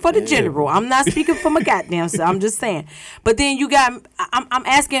speaking for the general. I'm not speaking for my goddamn self. I'm just saying. But then you got. I'm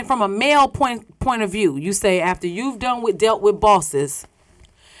asking from a male point of view. You say after you've dealt with bosses,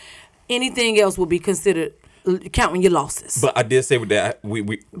 anything else will be considered counting your losses. But I did say with that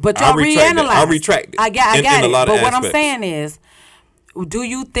But y'all reanalyze. I retracted. I got it. But what aspects. I'm saying is, do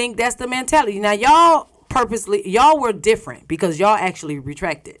you think that's the mentality? Now y'all were different because y'all actually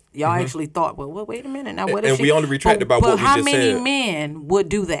retracted. Y'all actually thought, well, wait a minute. Now what is she? We only retracted about what we just said. But how many men would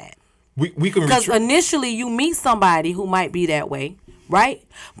do that? We can because initially you meet somebody who might be that way, right?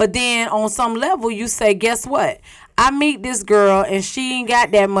 But then on some level you say, guess what? I meet this girl and she ain't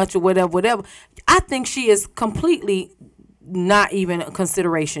got that much or whatever. I think she is completely not even a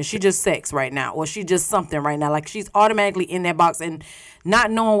consideration. She just sex right now, or she just something right now. Like she's automatically in that box and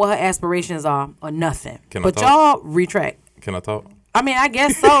not knowing what her aspirations are or nothing. But y'all retract. Can I talk? I mean, I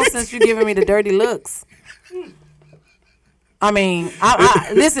guess so since you're giving me the dirty looks. I mean,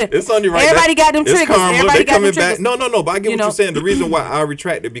 I listen. It's on you right. Everybody got them It's triggers. karma. Everybody They got them coming triggers. back. No. But I get You what know? you're saying. The reason why I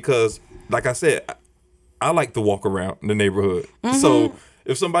retracted because, like I said, I like to walk around the neighborhood. So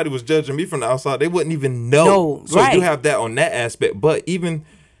if somebody was judging me from the outside, they wouldn't even know. No, So right. you have that on that aspect. But even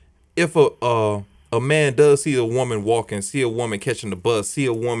if a man does see a woman walking, see a woman catching the bus, see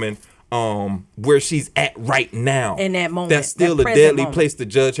a woman where she's at right now In that moment, that's still that a present deadly moment. place to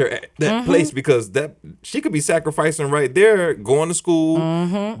judge her at that place, because that she could be sacrificing right there going to school,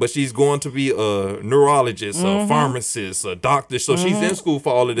 but she's going to be a neurologist, a pharmacist, a doctor, so she's in school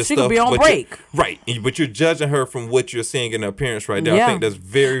for all of this She stuff. could be on but break. right, but you're judging her from what you're seeing in her appearance right there. Yeah. I think that's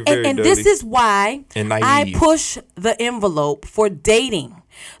very, very and dirty. this is why and I naive. push the envelope for dating.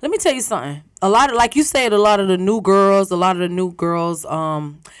 Let me tell you something. A lot of, like you said, a lot of the new girls,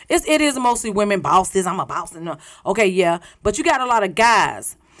 it is mostly women bosses. I'm a boss. And okay, yeah. But you got a lot of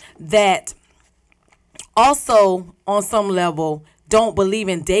guys that also on some level don't believe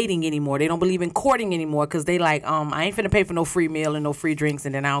in dating anymore. They don't believe in courting anymore because they like, I ain't finna pay for no free meal and no free drinks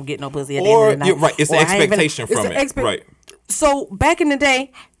and then I don't get no pussy at the end of the night. You're right. It's Or an I ain't finna- expectation it's from an it. Right. So back in the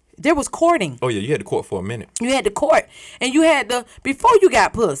day, there was courting. Oh yeah, you had to court for a minute. You had to court, and you had to, before you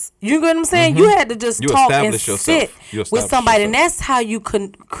got puss, you get what I'm saying? You had to just You talk and establish yourself. sit You with establish somebody, and yourself. that's how you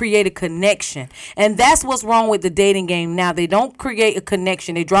can create a connection. And that's what's wrong with the dating game now. They don't create a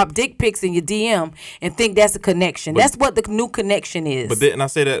connection. They drop dick pics in your DM and think that's a connection. That's what the new connection is. But then, and I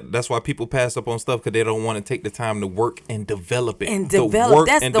say that's why people pass up on stuff, because they don't want to take the time to work and develop it. and The develop. work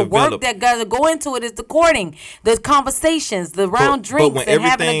That's and the develop. work that got to go into it is the courting, the conversations, the round But drinks, when and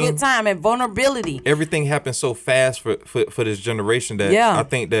having a everything- good time and vulnerability. Everything happens so fast for this generation that Yeah. I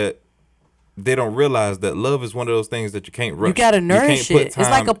think that they don't realize that love is one of those things that you can't rush. You got to nourish can't put it. It's like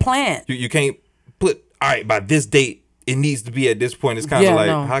time- a plant. You can't put, all right, by this date, it needs to be at this point. It's kind of Yeah, like,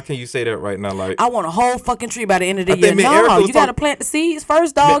 no. how can you say that right now? Like, I want a whole fucking tree by the end of the I year. think me and Erica No, was you got to talking- plant the seeds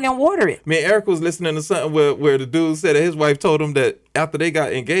first, dog, and water it. me and Eric was listening to something where the dude said that his wife told him that after they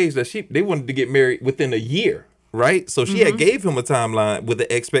got engaged that they wanted to get married within a year, right? So she had gave him a timeline with the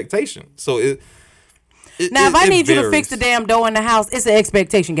expectation. So Now, if I need you to varies. fix the damn door in the house, it's an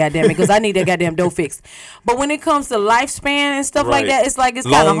expectation, goddamn it, because I need that goddamn door fixed. But when it comes to lifespan and stuff like Right. that, it's like it's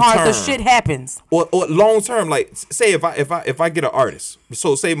kind of hard because Long-term. shit happens. or long term, like say if I get an artist,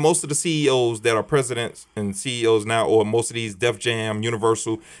 so say most of the CEOs that are presidents and CEOs now, or most of these Def Jam,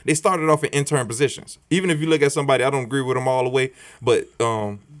 Universal, they started off in intern positions. Even if you look at somebody, I don't agree with them all the way, but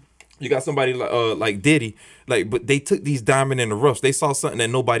you got somebody like Diddy, but they took these diamond in the roughs. They saw something that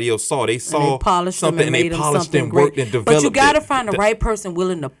nobody else saw. They And saw they polished them something and and made they them polished something and great. worked and developed. But you got to it. find the right person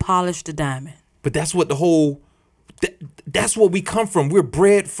willing to polish the diamond. But that's what the whole. That's what we come from. We're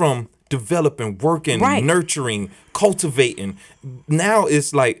bred from developing, working, Right. nurturing, cultivating. Now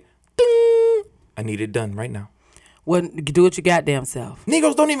it's like, ding, I need it done right now. Well, do it your goddamn self.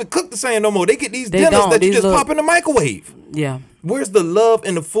 Negroes don't even cook the same no more. They get these They dinners don't. that you These just little- pop in the microwave. Yeah. Where's the love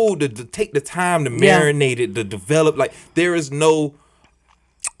in the food to take the time to Yeah. marinate it, to develop? Like, there is no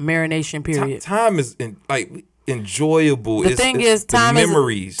Marination period. time is enjoyable. The thing is, the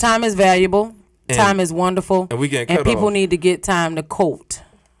memories. time is valuable. And- Time is wonderful. and we getting and cut people off. need to get time to coat.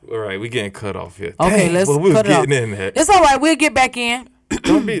 All right, we getting cut off here. Okay, Dang, let's but we was cut it off. getting in there. It's all right. We'll get back in.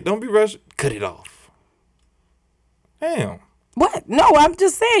 Don't be rushed. Cut it off. Damn. What? No, I'm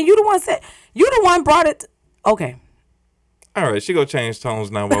just saying. You the one brought it. Okay. All right, she gonna change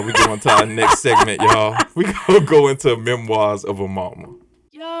tones now while we go into our next segment, y'all. We gonna go into Memoirs of a Mama.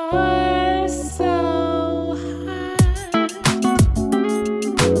 You're so high.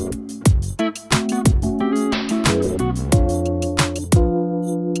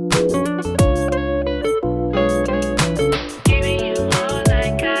 Giving you all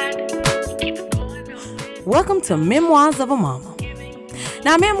I got. Keep it going on. Welcome to Memoirs of a Mama.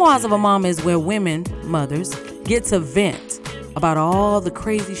 Now, Memoirs of a Mama is where women, mothers, get to vent about all the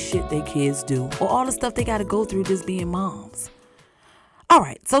crazy shit their kids do or all the stuff they got to go through just being moms. All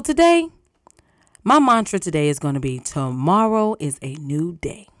right, so today, my mantra today is going to be tomorrow is a new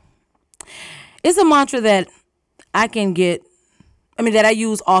day. It's a mantra that that I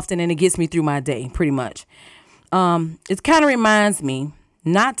use often and it gets me through my day pretty much. It kind of reminds me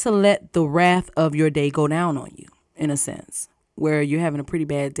not to let the wrath of your day go down on you, in a sense, where you're having a pretty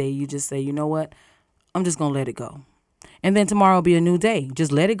bad day. You just say, you know what? I'm just going to let it go. And then tomorrow will be a new day.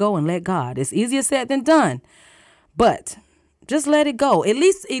 Just let it go and let God. It's easier said than done. But just let it go. At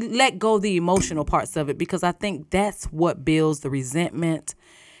least let go the emotional parts of it, because I think that's what builds the resentment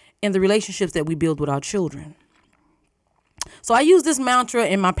in the relationships that we build with our children. So I use this mantra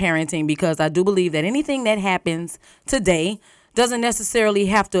in my parenting because I do believe that anything that happens today, doesn't necessarily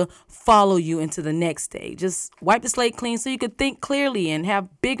have to follow you into the next day. Just wipe the slate clean so you could think clearly and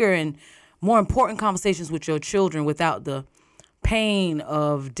have bigger and more important conversations with your children without the pain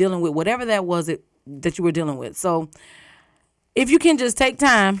of dealing with whatever that was that you were dealing with. So if you can just take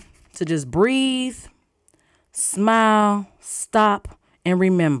time to just breathe, smile, stop, and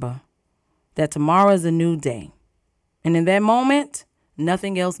remember that tomorrow is a new day. And in that moment,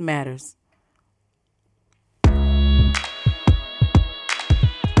 nothing else matters.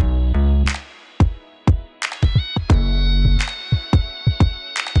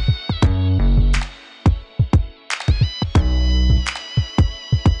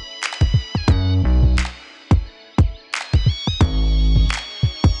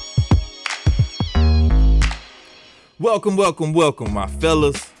 Welcome, welcome, welcome, my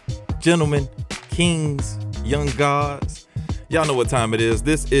fellas, gentlemen, kings, young gods. Y'all know what time it is.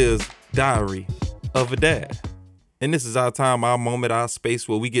 This is Diary of a Dad. And this is our time, our moment, our space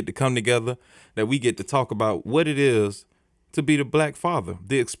where we get to come together, that we get to talk about what it is to be the black father,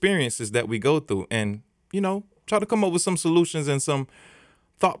 the experiences that we go through, and, try to come up with some solutions and some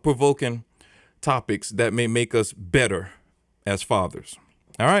thought-provoking topics that may make us better as fathers.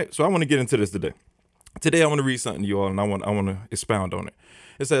 All right, so I want to get into this today. Today I want to read something to you all, and I want to expound on it.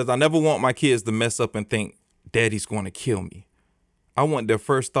 It says, I never want my kids to mess up and think, Daddy's going to kill me. I want their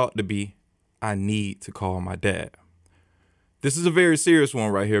first thought to be, I need to call my dad. This is a very serious one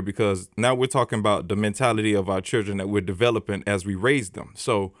right here, because now we're talking about the mentality of our children that we're developing as we raise them.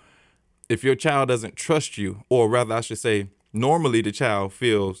 So if your child doesn't trust you, or rather I should say, normally the child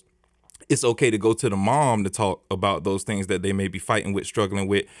feels it's okay to go to the mom to talk about those things that they may be fighting with, struggling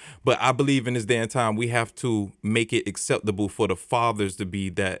with. But I believe in this day and time, we have to make it acceptable for the fathers to be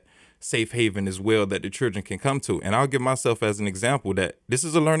that safe haven as well that the children can come to. And I'll give myself as an example that this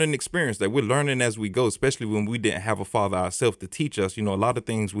is a learning experience that we're learning as we go, especially when we didn't have a father ourselves to teach us. A lot of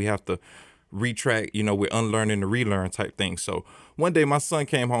things we have to retract, we're unlearning to relearn type thing. So one day my son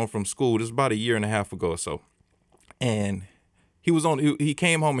came home from school. This was about a year and a half ago or so. And he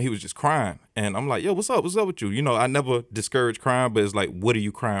came home and he was just crying. And I'm like, yo, what's up? What's up with you? I never discourage crying, but it's like, what are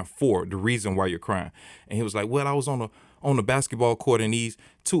you crying for? The reason why you're crying. And he was like, well, I was on the basketball court and these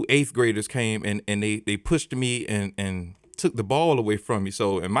 2 8th graders came and they pushed me and took the ball away from me.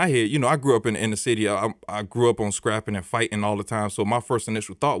 So in my head, I grew up in the inner city. I grew up on scrapping and fighting all the time. So my first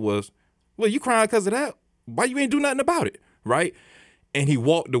initial thought was, well, you crying because of that? Why you ain't do nothing about it? Right? And he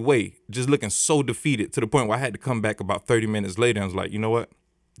walked away just looking so defeated to the point where I had to come back about 30 minutes later and was like, you know what?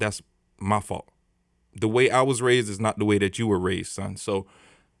 That's my fault. The way I was raised is not the way that you were raised, son. So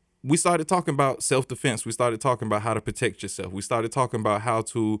we started talking about self-defense. We started talking about how to protect yourself. We started talking about how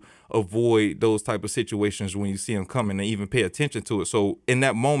to avoid those type of situations when you see them coming and even pay attention to it. So in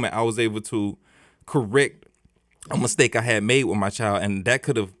that moment, I was able to correct a mistake I had made with my child, and that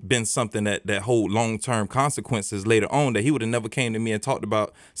could have been something that hold long-term consequences later on, that he would have never came to me and talked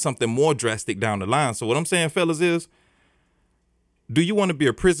about something more drastic down the line. So what I'm saying, fellas, is, do you want to be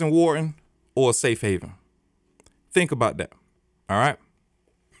a prison warden or a safe haven? Think about that. All right?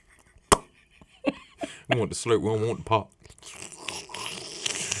 We want the slurp, we don't want the pop.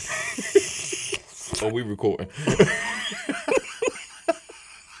 Oh, we recording.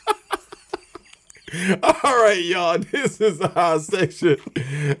 All right, y'all. This is our section,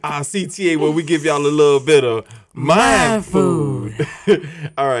 our CTA, where we give y'all a little bit of mind food.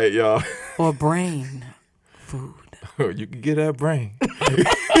 All right, y'all. Or brain food. You can get that brain.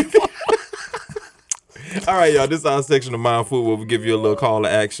 All right, y'all. This is our section of mind food, where we give you a little call to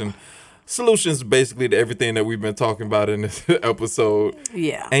action. Solutions basically to everything that we've been talking about in this episode.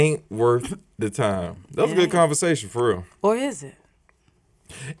 Yeah. Ain't worth the time. That was a good conversation, for real. Or is it?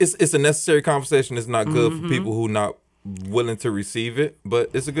 It's a necessary conversation. It's not good for people who not willing to receive it, but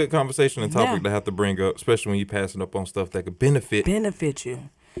it's a good conversation and topic to have to bring up, especially when you're passing up on stuff that could benefit you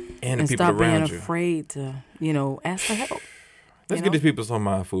and the people stop around being you. afraid to, ask for help. Let's get these people some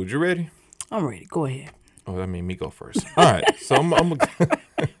mind food. You ready? I'm ready. Go ahead. Oh, that means me go first. All right. So I'm all right.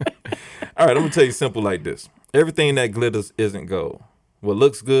 I'm gonna tell you simple like this: everything that glitters isn't gold. What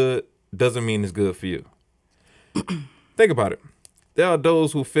looks good doesn't mean it's good for you. Think about it. There are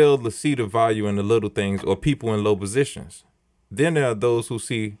those who fail to see the value in the little things or people in low positions. Then there are those who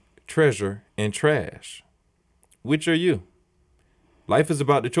see treasure in trash. Which are you? Life is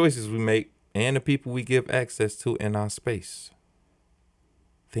about the choices we make and the people we give access to in our space.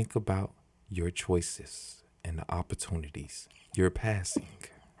 Think about your choices and the opportunities you're passing.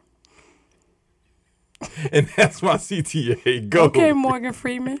 And that's my CTA. Go. Okay, Morgan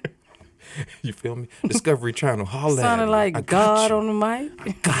Freeman. You feel me? Discovery Channel, holla at Sounded me. like I God got on the mic.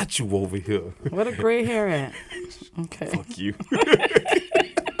 you. Got you over here. What a gray hair at. Okay. Fuck you.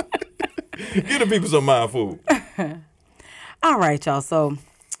 Give the people some mind food. All right, y'all. So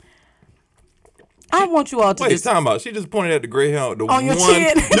I want you all to Wait, just time out. She just pointed at the gray hair. The on your one.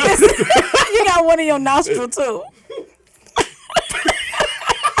 chin. You got one in your nostril too.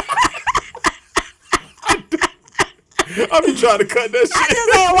 I be trying to cut that I shit.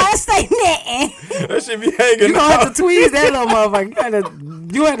 just ain't want to say nothing. That shit be hanging You gonna out. have to tweeze that little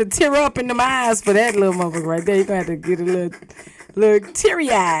motherfucker. You have to tear up in them eyes for that little motherfucker right there. You gonna have to get a little teary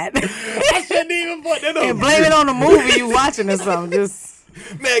eyed I shouldn't even put that and up. blame it on the movie you watching or something. Just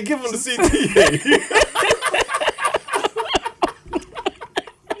Man, give him the CTA.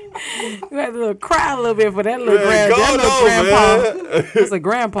 you have to cry a little bit for that little Man, go grandpa. man. That's a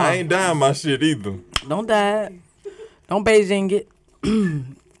grandpa. I ain't dying my shit either. Don't die. Don't Beijing it.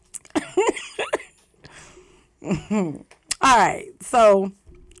 All right. So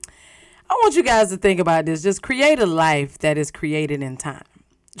I want you guys to think about this. Just create a life that is created in time.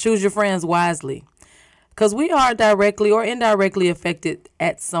 Choose your friends wisely, because we are directly or indirectly affected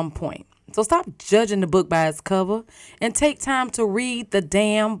at some point. So stop judging the book by its cover and take time to read the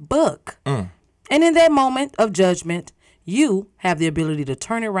damn book. And in that moment of judgment, you have the ability to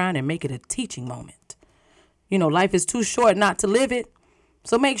turn it around and make it a teaching moment. You know, life is too short not to live it.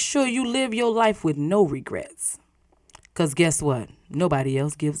 So make sure you live your life with no regrets. Because guess what? Nobody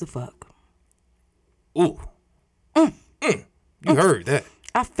else gives a fuck. Ooh. You heard that.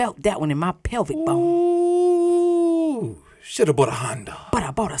 I felt that one in my pelvic bone. Ooh. Should have bought a Honda. But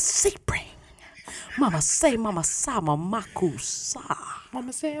I bought a Sebring. Mama say, mama sa, mama kusa.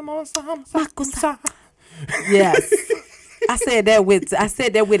 Mama say, Mama say, Makusa. Yes. I said that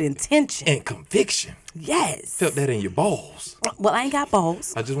with intention. and conviction. Yes. Felt that in your balls. Well, I ain't got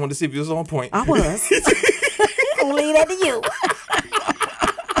balls. I just wanted to see if you was on point. I was. I'm gonna leave that to you.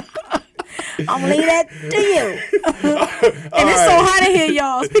 I'm gonna leave that to you. And it's so hot in here,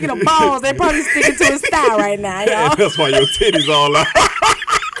 y'all. Speaking of balls, they probably sticking to his thigh right now, y'all. That's why your titties all out.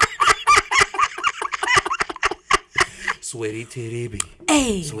 Sweaty titty bee.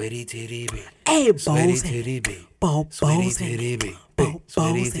 Hey, Sweaty titty bee. hey, Sweaty balls. titty bee. Balls. Sweaty titty bee.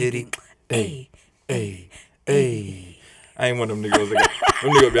 Sweaty titty. Hey, hey, hey. I ain't one of them niggas. Them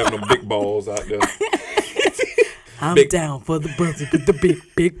niggas be having them big balls out there. I'm Big- down for the brothers with the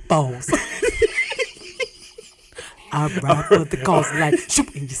big balls. I ride for the cause like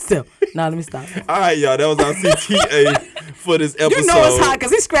shooting yourself. Now let me stop. All right, y'all. That was our CTA for this episode. You know it's hot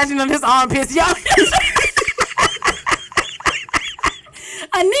because he's scratching on his armpits, y'all.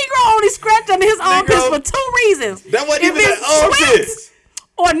 A Negro only scratched under his armpits for 2 reasons. That wasn't If even it's that armpits. sweat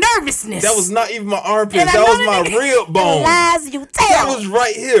or nervousness. That was not even my armpits. And I That know was my that- rib bone. Lies you tell. That was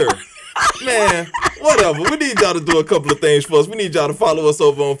right here. Man, whatever. We need y'all to do a couple of things for us. We need y'all to follow us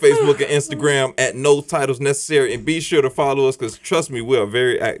over on Facebook and Instagram at No Titles Necessary. And be sure to follow us because, trust me, we are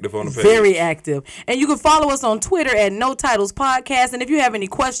very active on the page. Very active. And you can follow us on Twitter at No Titles Podcast. And if you have any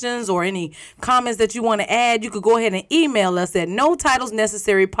questions or any comments that you want to add, you could go ahead and email us at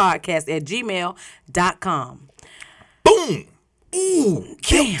notitles.necessary@gmail.com. Boom. Ooh,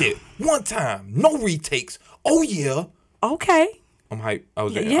 killed it. One time. No retakes. Oh, yeah. Okay. I'm hype. I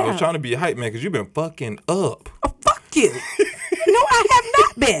was Yeah. trying to be a hype man because you've been fucking up. Oh, fuck you. No, I have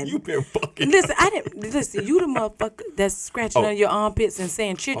not been. You've been fucking Listen, listen, you the motherfucker that's scratching under your armpits and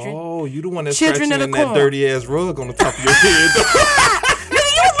saying children. Oh, you the one that's Children scratching of the in that corn. dirty ass rug on the top of your head.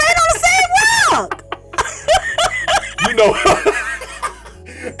 Nigga, you was laying on the same rug. You know.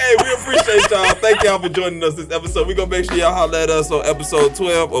 Hey, we appreciate y'all. Thank y'all for joining us this episode. We're going to make sure y'all holler at us on episode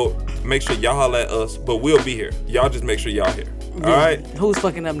 12. Or make sure y'all holler at us, but we'll be here. Y'all just make sure y'all here. All right? Who's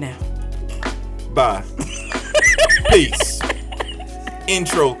fucking up now? Bye. Peace.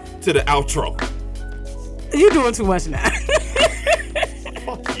 Intro to the outro. You doing too much now.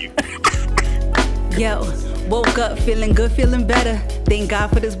 Fuck you. Yo, woke up feeling good, feeling better. Thank God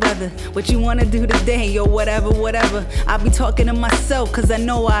for this weather. What you wanna do today? Yo, whatever. I be talking to myself, cause I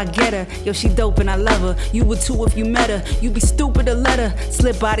know I get her. Yo, she dope and I love her. You would too if you met her. You be stupid to let her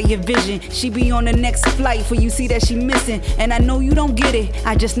slip out of your vision. She be on the next flight for you see that she missing. And I know you don't get it.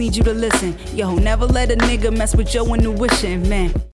 I just need you to listen. Yo, never let a nigga mess with your intuition, man.